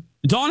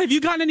 Dawn, have you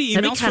gotten any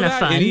emails for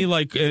that? Fun.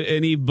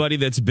 Anybody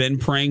that's been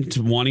pranked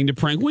wanting to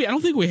prank? I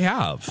don't think we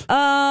have.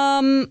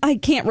 I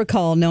can't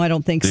recall. No, I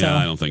don't think so. Yeah,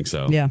 I don't think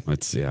so. Yeah.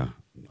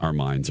 Our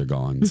minds are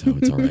gone, so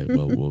it's all right.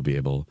 We'll be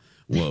able.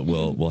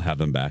 We'll have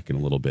them back in a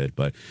little bit.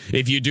 But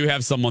if you do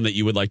have someone that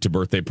you would like to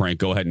birthday prank,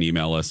 go ahead and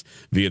email us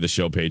via the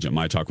show page at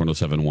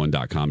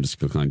mytalk1071.com. Just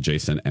click on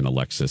Jason and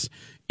Alexis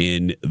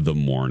in the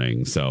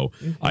morning. So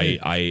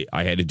I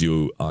had to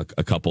do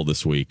a couple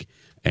this week,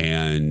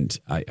 and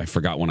I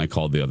forgot when I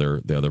called the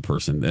other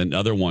person. And the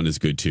other one is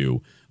good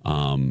too.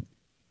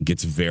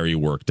 Gets very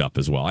worked up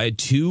as well. I had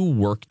 2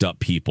 worked up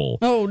people.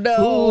 Oh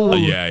no!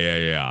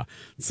 Yeah.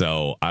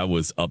 So I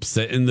was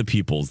upsetting the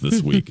peoples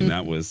this week, and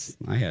that was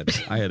I had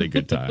a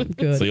good time.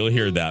 Good. So you'll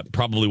hear that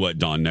probably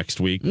Dawn, next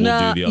week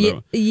we'll do the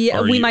other.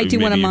 Yeah, we might do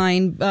one of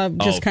mine.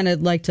 Just kind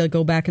of like to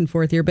go back and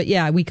forth here, but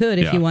yeah, we could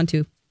if you want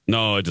to.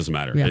 No, it doesn't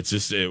matter. Yeah.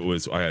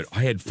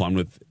 I had fun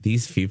with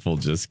these people.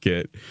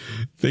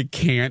 They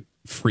can't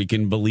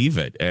freaking believe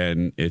it,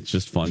 and it's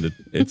just fun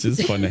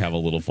to have a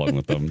little fun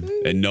with them,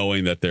 and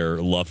knowing that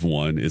their loved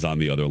one is on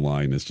the other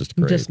line is just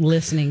great. Just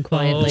listening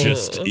quietly.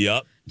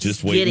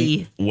 Just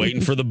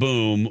waiting for the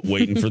boom.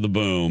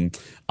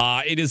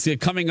 It is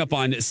coming up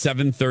on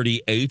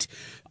 7:38.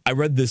 I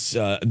read this.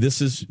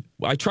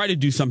 I try to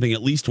do something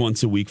at least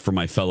once a week for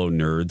my fellow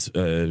nerds.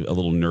 A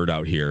little nerd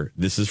out here.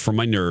 This is for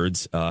my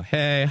nerds.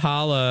 Hey,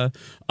 holla.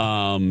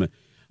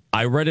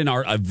 I read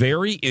a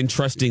very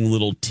interesting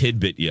little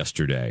tidbit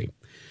yesterday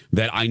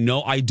that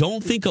I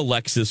don't think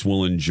Alexis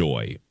will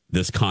enjoy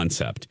this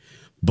concept,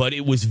 but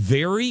it was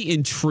very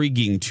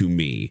intriguing to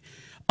me.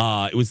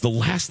 It was the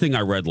last thing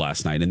I read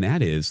last night, and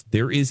that is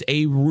there is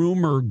a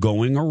rumor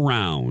going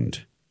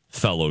around,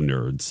 fellow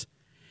nerds,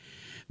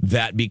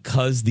 that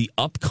because the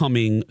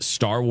upcoming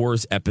Star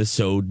Wars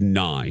Episode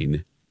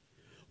 9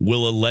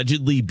 will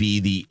allegedly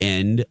be the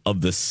end of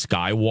the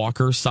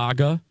Skywalker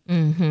saga,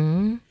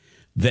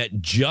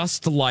 that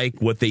just like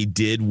what they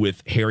did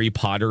with Harry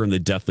Potter and the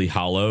Deathly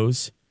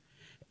Hallows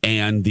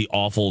and the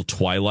awful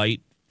Twilight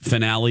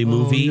finale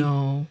movie,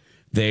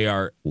 they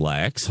are,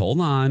 Lex,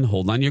 hold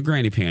on your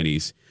granny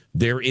panties.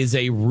 There is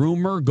a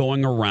rumor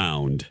going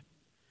around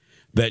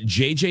that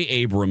J.J.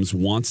 Abrams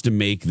wants to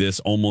make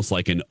this almost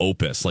like an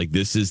opus. Like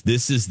this is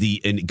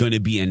going to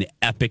be an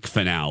epic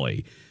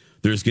finale.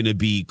 There's going to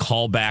be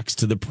callbacks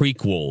to the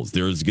prequels.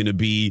 There's going to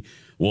be,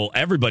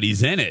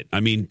 everybody's in it. I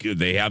mean,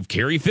 they have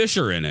Carrie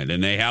Fisher in it,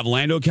 and they have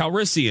Lando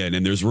Calrissian,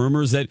 and there's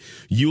rumors that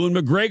Ewan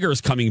McGregor's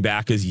coming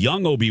back as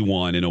young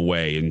Obi-Wan in a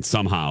way, and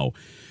somehow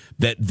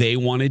that they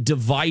want to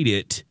divide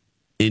it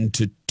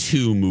into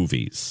 2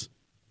 movies.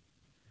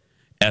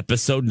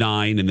 Episode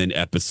 9 and then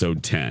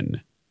Episode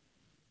 10.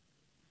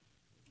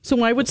 So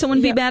why would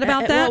someone be mad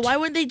about that? Well, why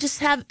would they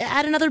just add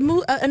another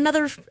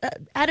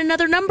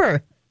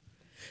number?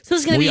 So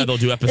it's going to be. They'll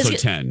do Episode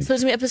 10. So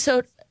it's going to be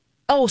Episode.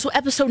 Oh, so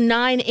episode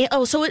 9.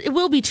 So it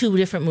will be 2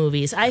 different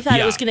movies. I thought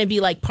it was going to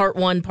be like part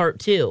 1, part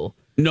 2.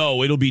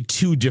 No, it'll be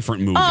 2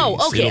 different movies.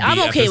 Oh, okay.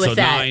 I'm okay with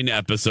that. Episode 9,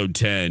 episode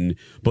 10,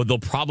 but they'll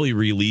probably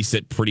release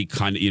it pretty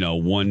kind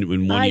of, one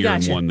in one year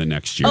and one the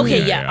next year.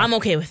 Okay, yeah, I'm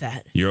okay with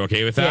that. You're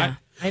okay with that? Yeah.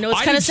 I know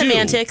it's kind of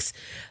semantics,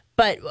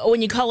 but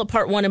when you call it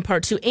part 1 and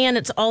part 2, and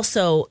it's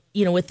also,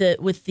 with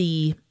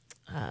the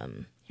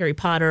Harry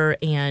Potter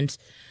and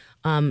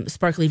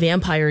Sparkly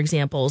Vampire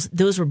examples,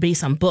 those were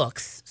based on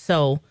books.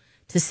 So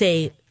to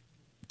say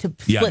to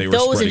split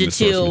those into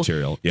 2,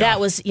 material. Yeah. that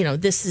was,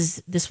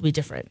 this will be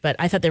different. But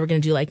I thought they were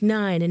going to do like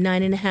 9 and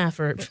 9.5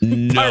 or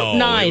part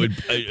 9,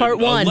 part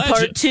 1,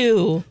 part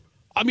 2.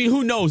 I mean,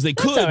 who knows? They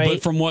could, right.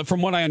 But from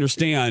what I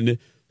understand,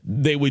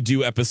 they would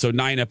do episode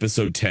 9,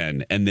 episode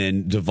 10, and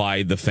then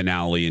divide the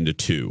finale into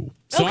 2.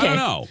 So I don't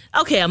know.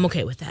 Okay, I'm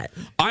okay with that.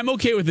 I'm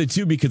okay with it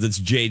too because it's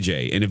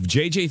JJ, and if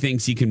JJ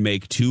thinks he can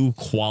make 2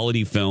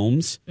 quality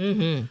films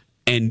and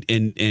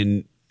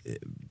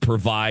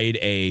provide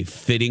a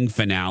fitting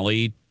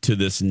finale to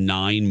this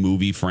 9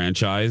 movie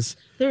franchise,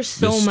 there's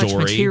so much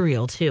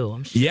material too.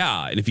 I'm sure.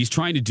 Yeah, and if he's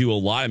trying to do a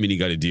lot, I mean, you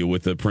got to deal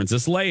with the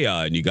Princess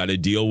Leia, and you got to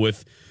deal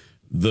with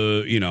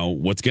the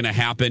what's going to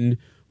happen.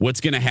 What's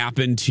going to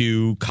happen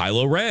to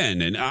Kylo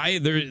Ren, and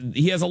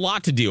he has a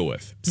lot to deal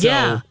with.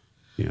 So,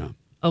 yeah.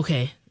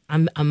 Okay,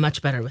 I'm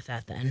much better with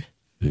that then.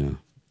 Yeah.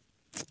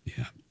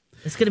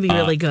 It's going to be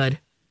really good.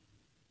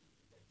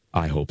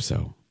 I hope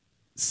so.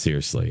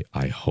 Seriously,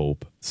 I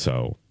hope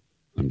so.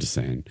 I'm just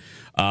saying.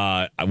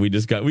 We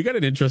got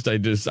an interest.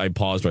 I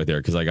paused right there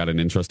because I got an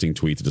interesting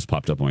tweet that just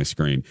popped up on my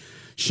screen.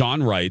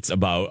 Sean writes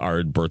about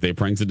our birthday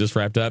pranks that just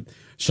wrapped up.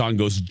 Sean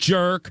goes,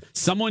 jerk.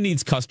 Someone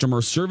needs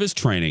customer service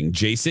training.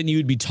 Jason,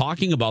 you'd be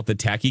talking about the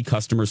tacky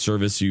customer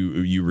service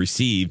you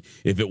received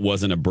if it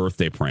wasn't a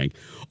birthday prank.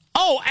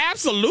 Oh,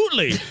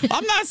 absolutely.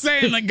 I'm not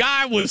saying the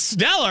guy was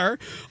stellar.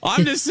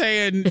 I'm just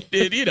saying,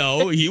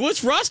 he was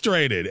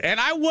frustrated. And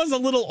I was a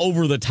little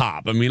over the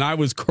top. I mean, I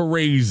was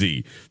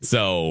crazy.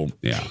 So,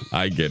 yeah,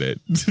 I get it.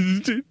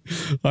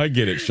 I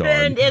get it, Sean.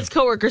 And his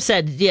coworker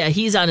said,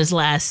 he's on his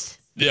last.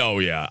 Oh,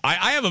 yeah.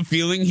 I have a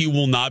feeling he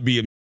will not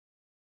be.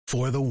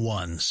 For the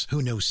ones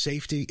who know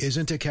safety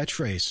isn't a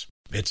catchphrase,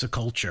 it's a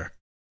culture.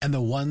 And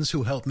the ones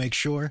who help make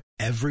sure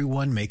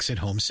everyone makes it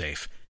home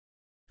safe.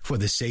 For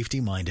the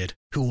safety-minded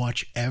who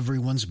watch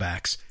everyone's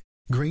backs,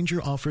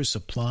 Grainger offers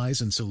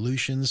supplies and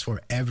solutions for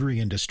every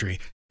industry,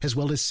 as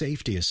well as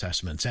safety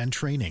assessments and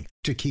training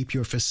to keep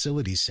your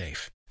facilities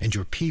safe and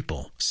your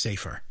people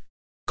safer.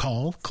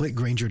 Call,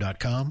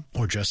 clickgrainger.com,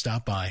 or just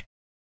stop by.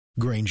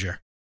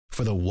 Grainger,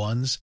 for the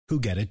ones who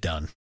get it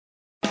done.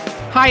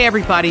 Hi,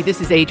 everybody. This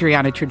is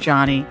Adriana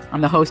Trajani.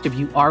 I'm the host of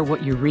You Are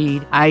What You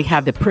Read. I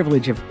have the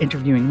privilege of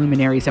interviewing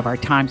luminaries of our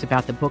times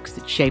about the books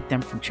that shaped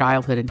them from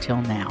childhood until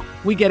now.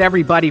 We get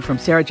everybody from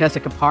Sarah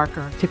Jessica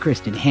Parker to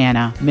Kristen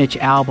Hanna, Mitch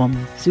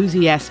Albom,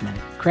 Susie Essman,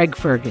 Craig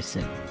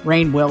Ferguson,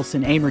 Rainn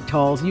Wilson, Amor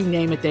Tolls, you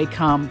name it, they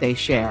come, they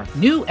share.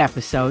 New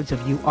episodes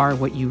of You Are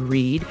What You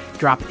Read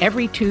drop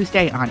every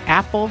Tuesday on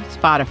Apple,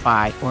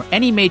 Spotify, or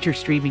any major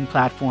streaming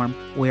platform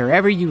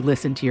wherever you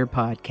listen to your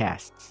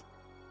podcasts.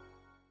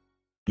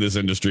 This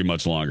industry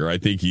much longer. I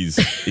think he's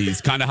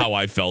kind of how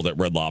I felt at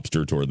Red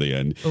Lobster toward the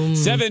end.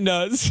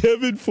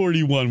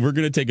 7:41. We're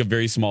going to take a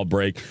very small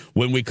break.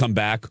 When we come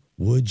back,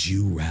 would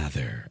you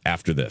rather?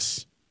 After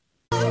this.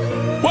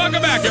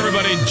 Welcome back,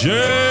 everybody.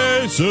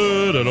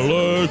 Jason and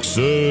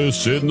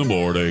Alexis in the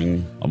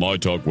morning. On My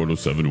Talk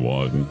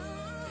 107.1.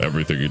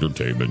 Everything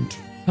Entertainment.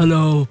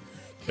 Hello.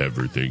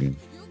 Everything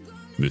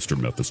Mr.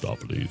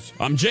 Mephistopheles.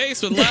 I'm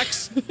Jason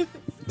Lex.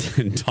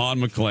 And Don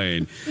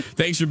McClain.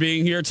 Thanks for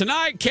being here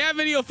tonight. Cat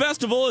Video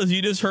Festival, as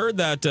you just heard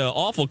that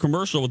awful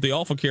commercial with the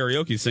awful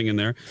karaoke singing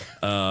there.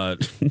 Cat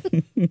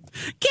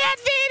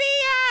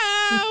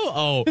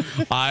Video!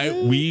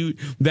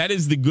 That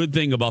is the good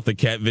thing about the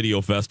Cat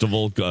Video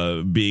Festival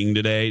being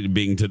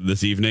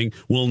this evening.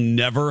 We'll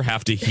never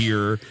have to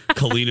hear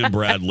Colleen and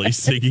Bradley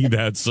singing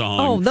that song.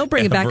 Oh, they'll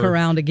bring it back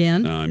around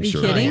again. I'm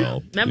sure kidding? they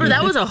will. Remember,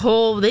 that was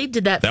they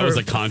did that for was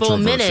a full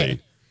controversy. minute.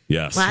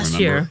 Yes. Last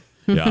remember? year.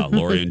 Yeah,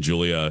 Lori and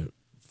Julia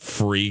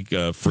freaked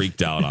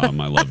out on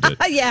them. I loved it.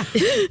 Yeah.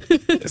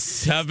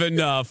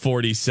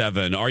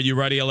 7:47. Are you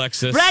ready,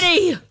 Alexis?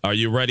 Ready. Are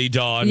you ready,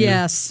 Dawn?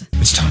 Yes.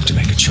 It's time to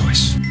make a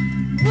choice.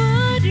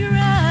 Would you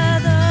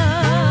rather?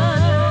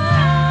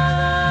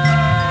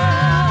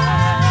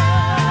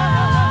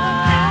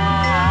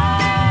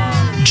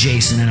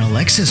 Jason and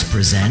Alexis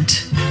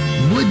present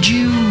Would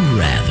You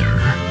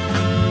Rather?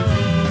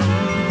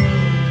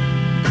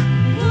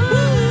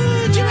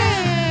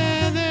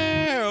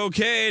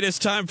 Okay, it is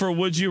time for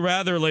Would You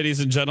Rather, ladies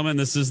and gentlemen.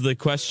 This is the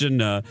question,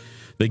 the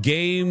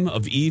game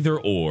of either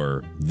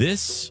or,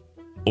 this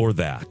or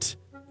that.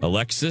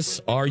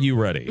 Alexis, are you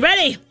ready?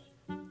 Ready.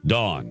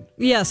 Dawn.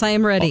 Yes, I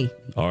am ready.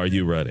 Are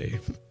you ready?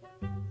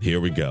 Here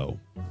we go.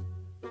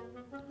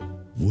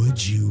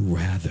 Would you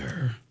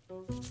rather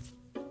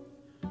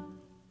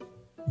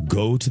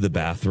go to the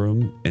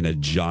bathroom in a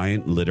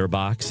giant litter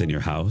box in your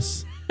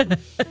house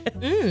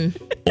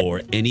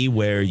or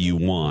anywhere you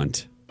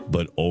want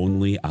but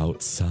only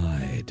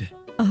outside.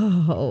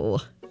 Oh.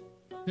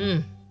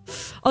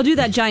 I'll do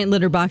that giant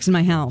litter box in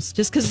my house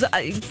just because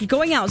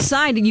going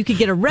outside and you could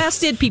get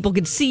arrested, people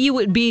could see you,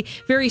 it would be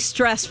very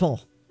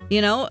stressful.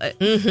 You know,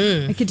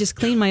 I could just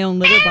clean my own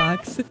litter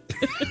box.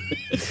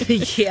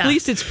 Yeah. At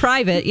least it's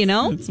private, you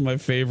know? It's my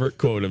favorite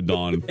quote of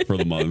Dawn for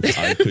the month.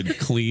 I could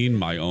clean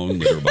my own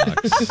litter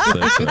box.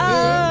 That's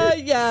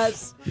right.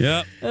 Yes.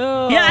 Yep.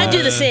 Oh. Yeah, I'd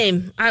do the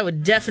same. I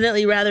would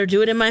definitely rather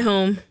do it in my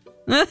home.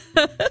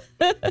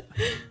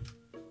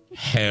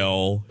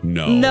 Hell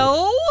no.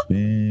 No?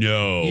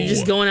 No. You're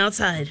just going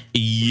outside.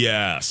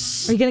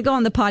 Yes. Are you going to go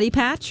on the potty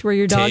patch where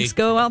your dogs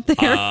go out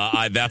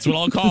there? That's what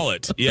I'll call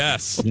it.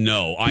 Yes.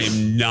 No, I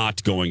am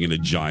not going in a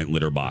giant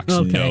litter box.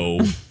 Okay.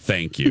 No,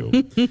 thank you.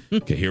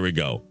 Okay, here we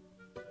go.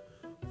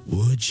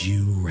 Would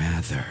you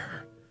rather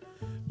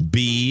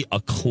be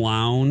a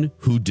clown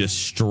who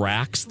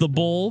distracts the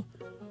bull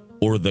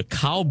or the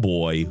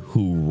cowboy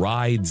who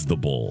rides the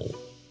bull?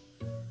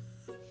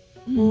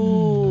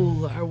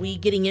 Ooh, are we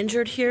getting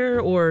injured here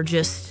or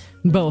just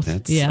both?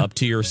 That's up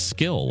to your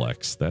skill,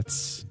 Lex.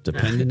 That's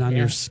dependent on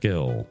your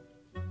skill.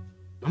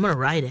 I'm going to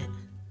ride it.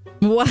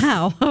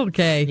 Wow.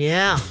 Okay.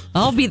 Yeah.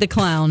 I'll be the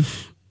clown.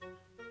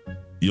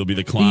 You'll be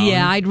the clown?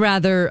 Yeah, I'd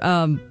rather,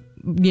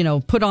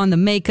 put on the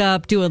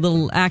makeup, do a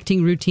little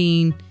acting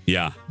routine.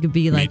 Yeah. You could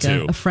be like me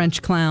too. a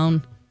French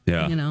clown.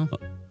 Yeah. You know.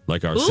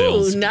 Like our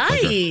sales. Ooh,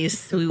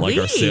 nice. Like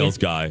our sales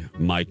guy,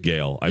 Mike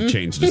Gale. I've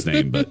changed his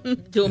name,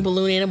 but. Doing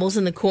balloon animals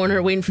in the corner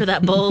waiting for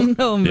that bull.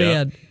 Oh,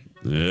 man.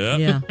 Yep.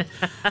 Yeah.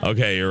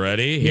 Okay, you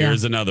ready?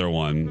 Here's another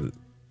one.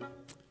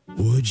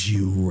 Would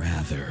you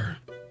rather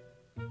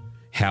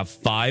have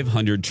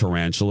 500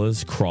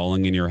 tarantulas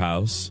crawling in your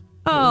house?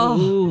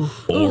 Oh.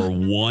 Or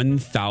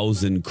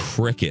 1,000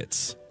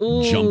 crickets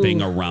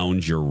jumping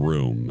around your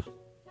room?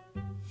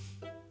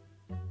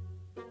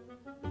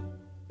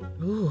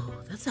 Ooh,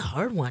 that's a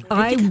hard one.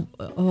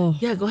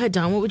 Yeah, go ahead,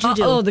 Don. What would you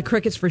do? Oh, the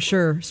crickets for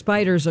sure.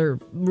 Spiders are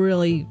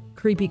really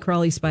creepy,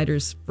 crawly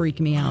spiders freak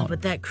me out.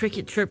 But that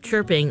cricket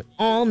chirping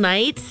all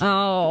night. Oh.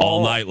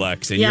 All night,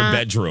 Lex, in your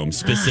bedroom,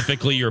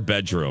 specifically your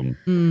bedroom.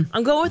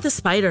 I'm going with the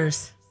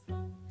spiders.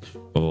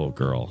 Oh,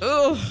 girl.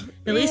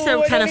 At least they're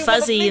kind of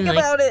fuzzy and like.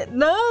 About it.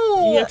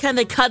 No. Yeah, kind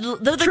of cuddly.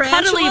 They're the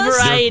cuddly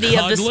variety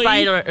of the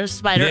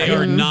spider. They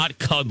are not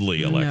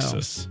cuddly,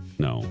 Alexis.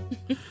 No.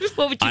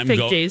 What would you pick,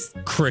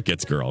 Jace?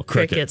 Crickets, girl.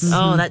 Crickets.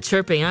 Oh, that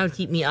chirping. That would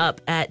keep me up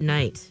at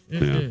night.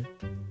 Yeah.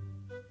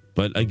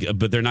 But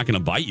they're not going to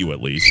bite you,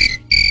 at least.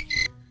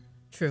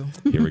 True.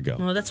 Here we go.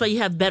 Well, that's why you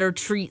have better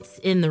treats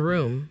in the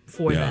room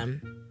for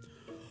them.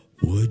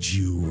 Would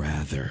you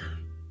rather?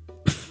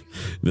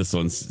 This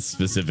one's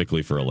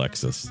specifically for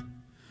Alexis.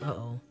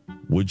 Uh-oh.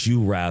 Would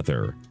you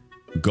rather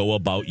go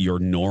about your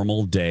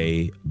normal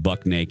day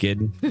buck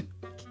naked?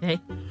 Okay.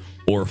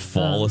 Or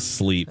fall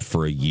asleep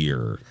for a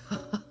year?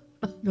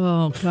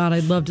 Oh, God,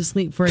 I'd love to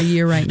sleep for a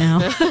year right now.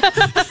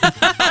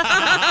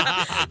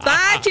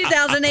 Bye,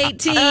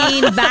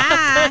 2018.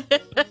 Bye.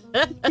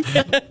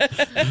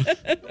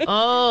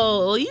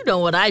 Oh, well, you know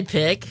what I'd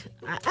pick.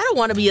 I don't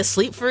want to be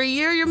asleep for a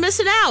year. You're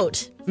missing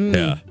out.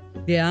 Yeah.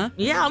 Yeah?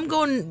 Yeah, I'm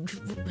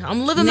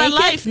living my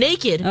life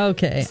naked.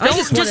 Okay.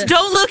 Just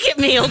don't look at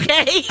me,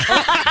 okay?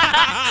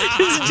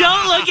 Just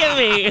don't look at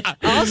me.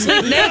 I'll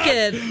sleep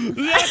naked.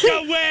 Look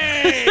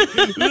away!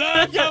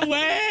 Look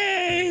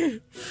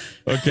away!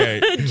 Okay.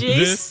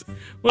 Jace,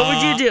 what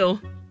would you do?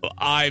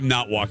 I'm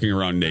not walking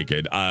around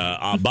naked.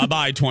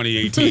 Bye-bye,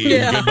 2018.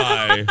 Yeah.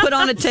 Goodbye. Put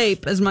on a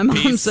tape, as my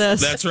mom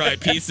says. That's right.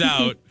 Peace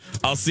out.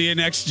 I'll see you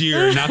next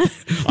year.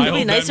 You'll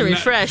be nice and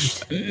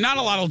refreshed. Not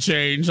a lot will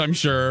change, I'm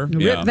sure.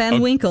 Rip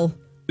Van Winkle.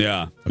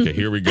 Yeah. Okay,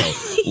 here we go.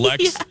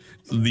 Lex,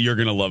 you're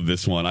going to love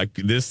this one.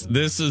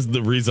 This is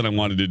the reason I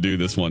wanted to do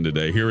this one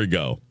today. Here we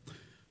go.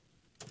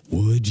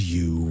 Would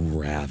you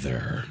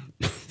rather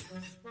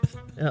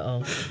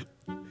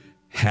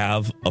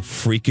have a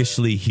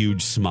freakishly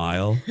huge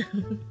smile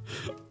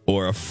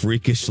or a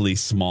freakishly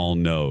small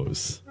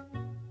nose?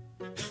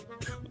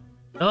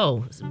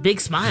 Oh, it's a big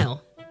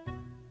smile.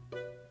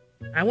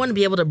 I want to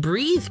be able to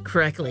breathe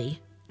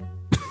correctly.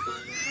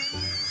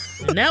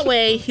 And that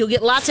way, you'll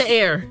get lots of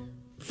air.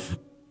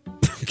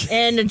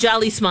 And a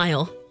jolly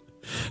smile.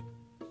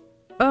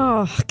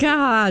 Oh,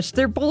 gosh.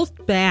 They're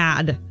both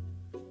bad.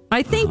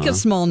 I think a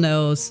small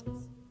nose.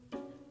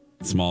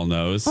 Small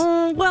nose?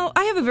 Oh, well,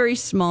 I have a very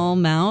small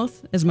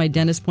mouth, as my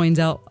dentist points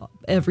out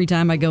every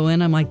time I go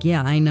in. I'm like,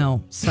 yeah, I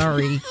know.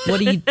 Sorry.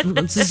 What are you?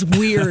 This is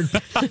weird.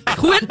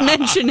 Quit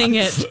mentioning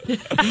it.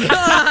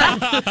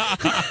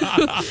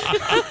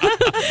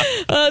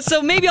 God.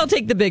 So maybe I'll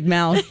take the big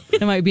mouth.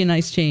 It might be a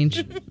nice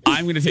change.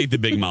 I'm going to take the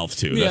big mouth,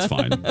 too. That's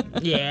fine.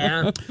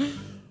 Yeah.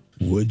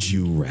 Would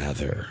you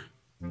rather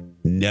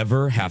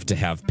never have to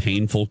have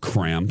painful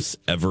cramps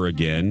ever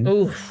again?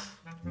 Oof.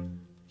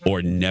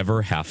 Or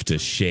never have to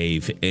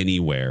shave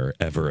anywhere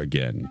ever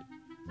again?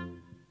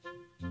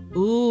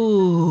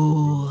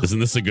 Ooh. Isn't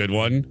this a good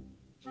one?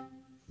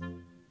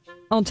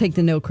 I'll take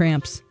the no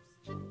cramps.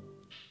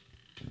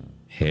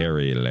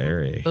 Harry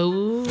Larry.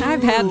 Ooh.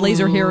 I've had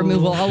laser hair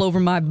removal all over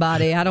my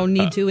body. I don't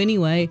need to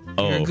anyway.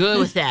 You're good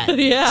with that.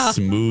 Yeah.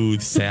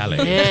 Smooth Sally.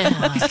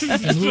 Yeah.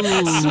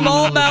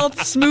 Small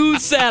mouth, smooth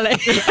Sally.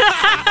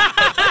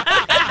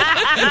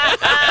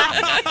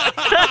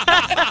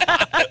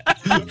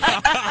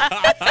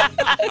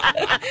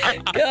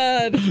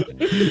 God.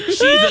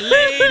 She's a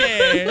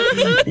lady.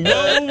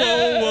 Whoa,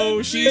 whoa,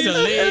 whoa. She's a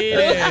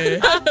lady.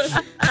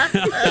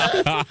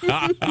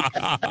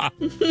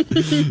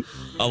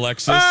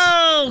 Alexis.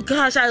 Oh,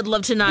 gosh. I would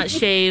love to not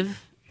shave.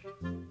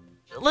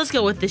 Let's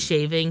go with the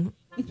shaving.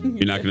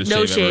 You're not going to shave No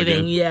ever shaving.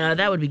 again? Yeah,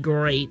 that would be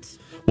great.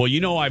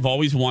 Well, I've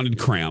always wanted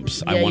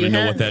cramps. Yeah, I want to you know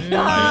have? what that.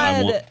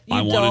 God,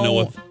 I want to know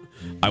what.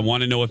 I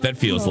want to know what that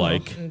feels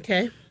like.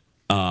 Okay.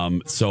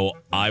 So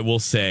I will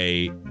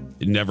say,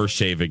 never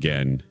shave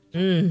again.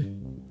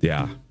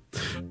 Yeah.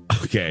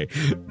 Okay.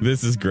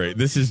 This is great.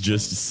 This is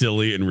just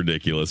silly and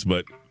ridiculous,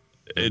 but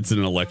it's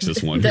an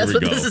Alexis one. That's Here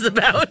we what go. this is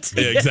about.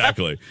 Yeah,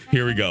 exactly.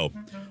 Here we go.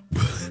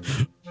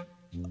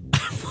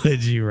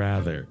 Would you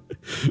rather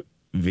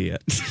be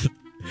it?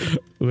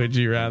 Would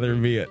you rather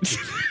be it?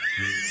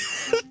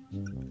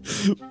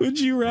 Would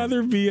you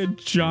rather be a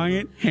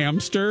giant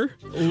hamster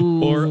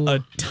or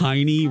a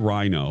tiny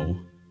rhino?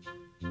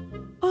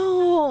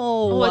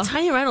 Oh, a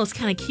tiny rhino is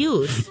kind of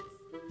cute.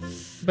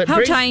 But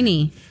how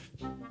tiny?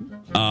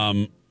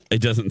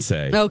 It doesn't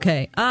say.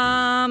 Okay.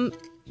 Yeah,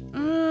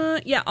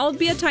 I'll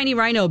be a tiny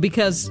rhino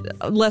because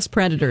less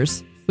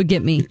predators would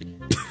get me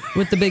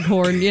with the big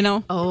horn,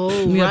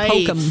 Oh, right. right.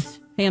 Poke 'em.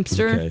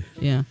 Hamster. Okay.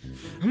 Yeah.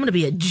 I'm going to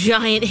be a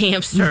giant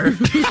hamster.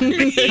 I'm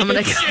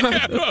going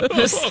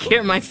to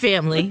scare my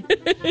family.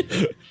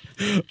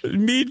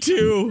 Me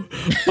too.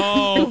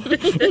 Oh.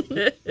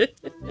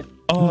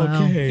 Wow.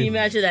 Okay. Can you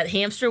imagine that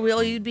hamster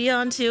wheel you'd be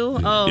on too?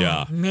 Oh,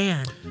 Yeah.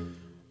 man.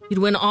 You'd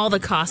win all the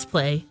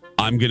cosplay.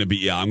 I'm gonna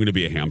be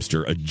a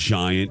hamster, a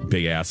giant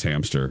big ass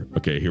hamster.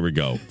 Okay, here we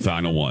go.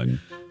 Final one.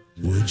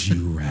 Would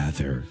you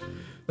rather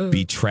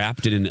be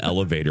trapped in an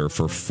elevator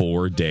for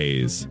 4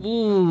 days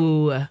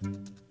Ooh.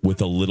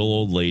 with a little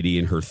old lady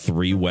and her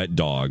 3 wet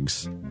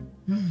dogs,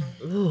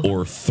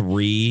 or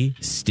 3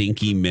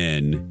 stinky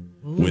men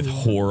with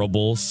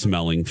horrible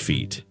smelling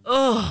feet?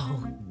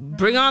 Oh,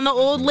 bring on the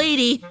old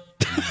lady.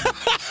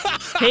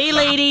 Hey,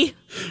 lady.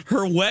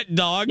 Her wet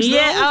dogs,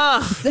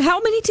 Yeah. How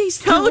many days?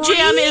 Toe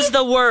jam is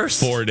the worst.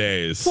 4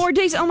 days. 4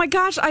 days. Oh my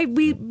gosh,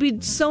 we'd be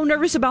so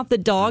nervous about the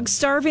dogs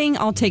starving.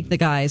 I'll take the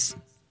guys.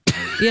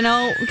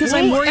 Because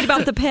I'm worried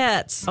about the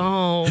pets.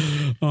 Oh,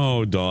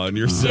 Dawn,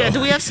 you're so... yeah.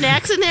 Do we have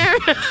snacks in there?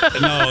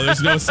 No,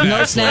 there's no snacks.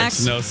 No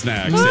snacks? Lex. No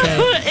snacks.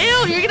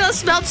 Ew, you're going to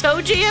smell toe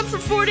jam for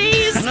 4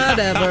 days?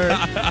 Whatever.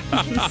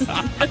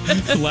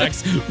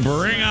 Lex,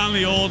 bring on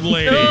the old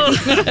lady.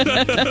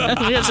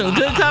 We have some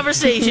good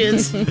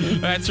conversations.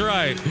 That's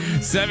right.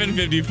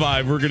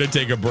 7:55. We're going to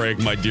take a break,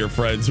 my dear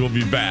friends. We'll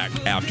be back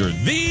after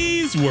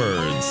these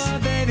words. Oh,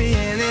 baby,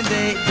 any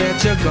day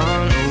that you're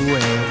gone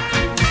away,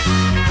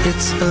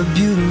 it's a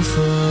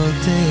beautiful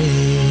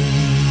day.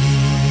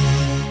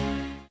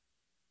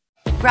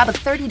 Grab a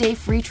 30-day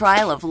free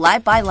trial of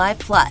Live by Live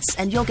Plus,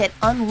 and you'll get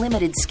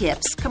unlimited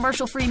skips,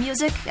 commercial-free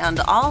music, and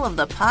all of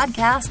the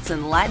podcasts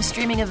and live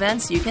streaming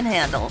events you can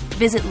handle.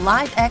 Visit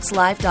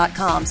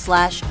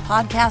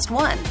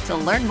livexlive.com/podcast1 to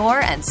learn more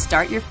and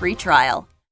start your free trial.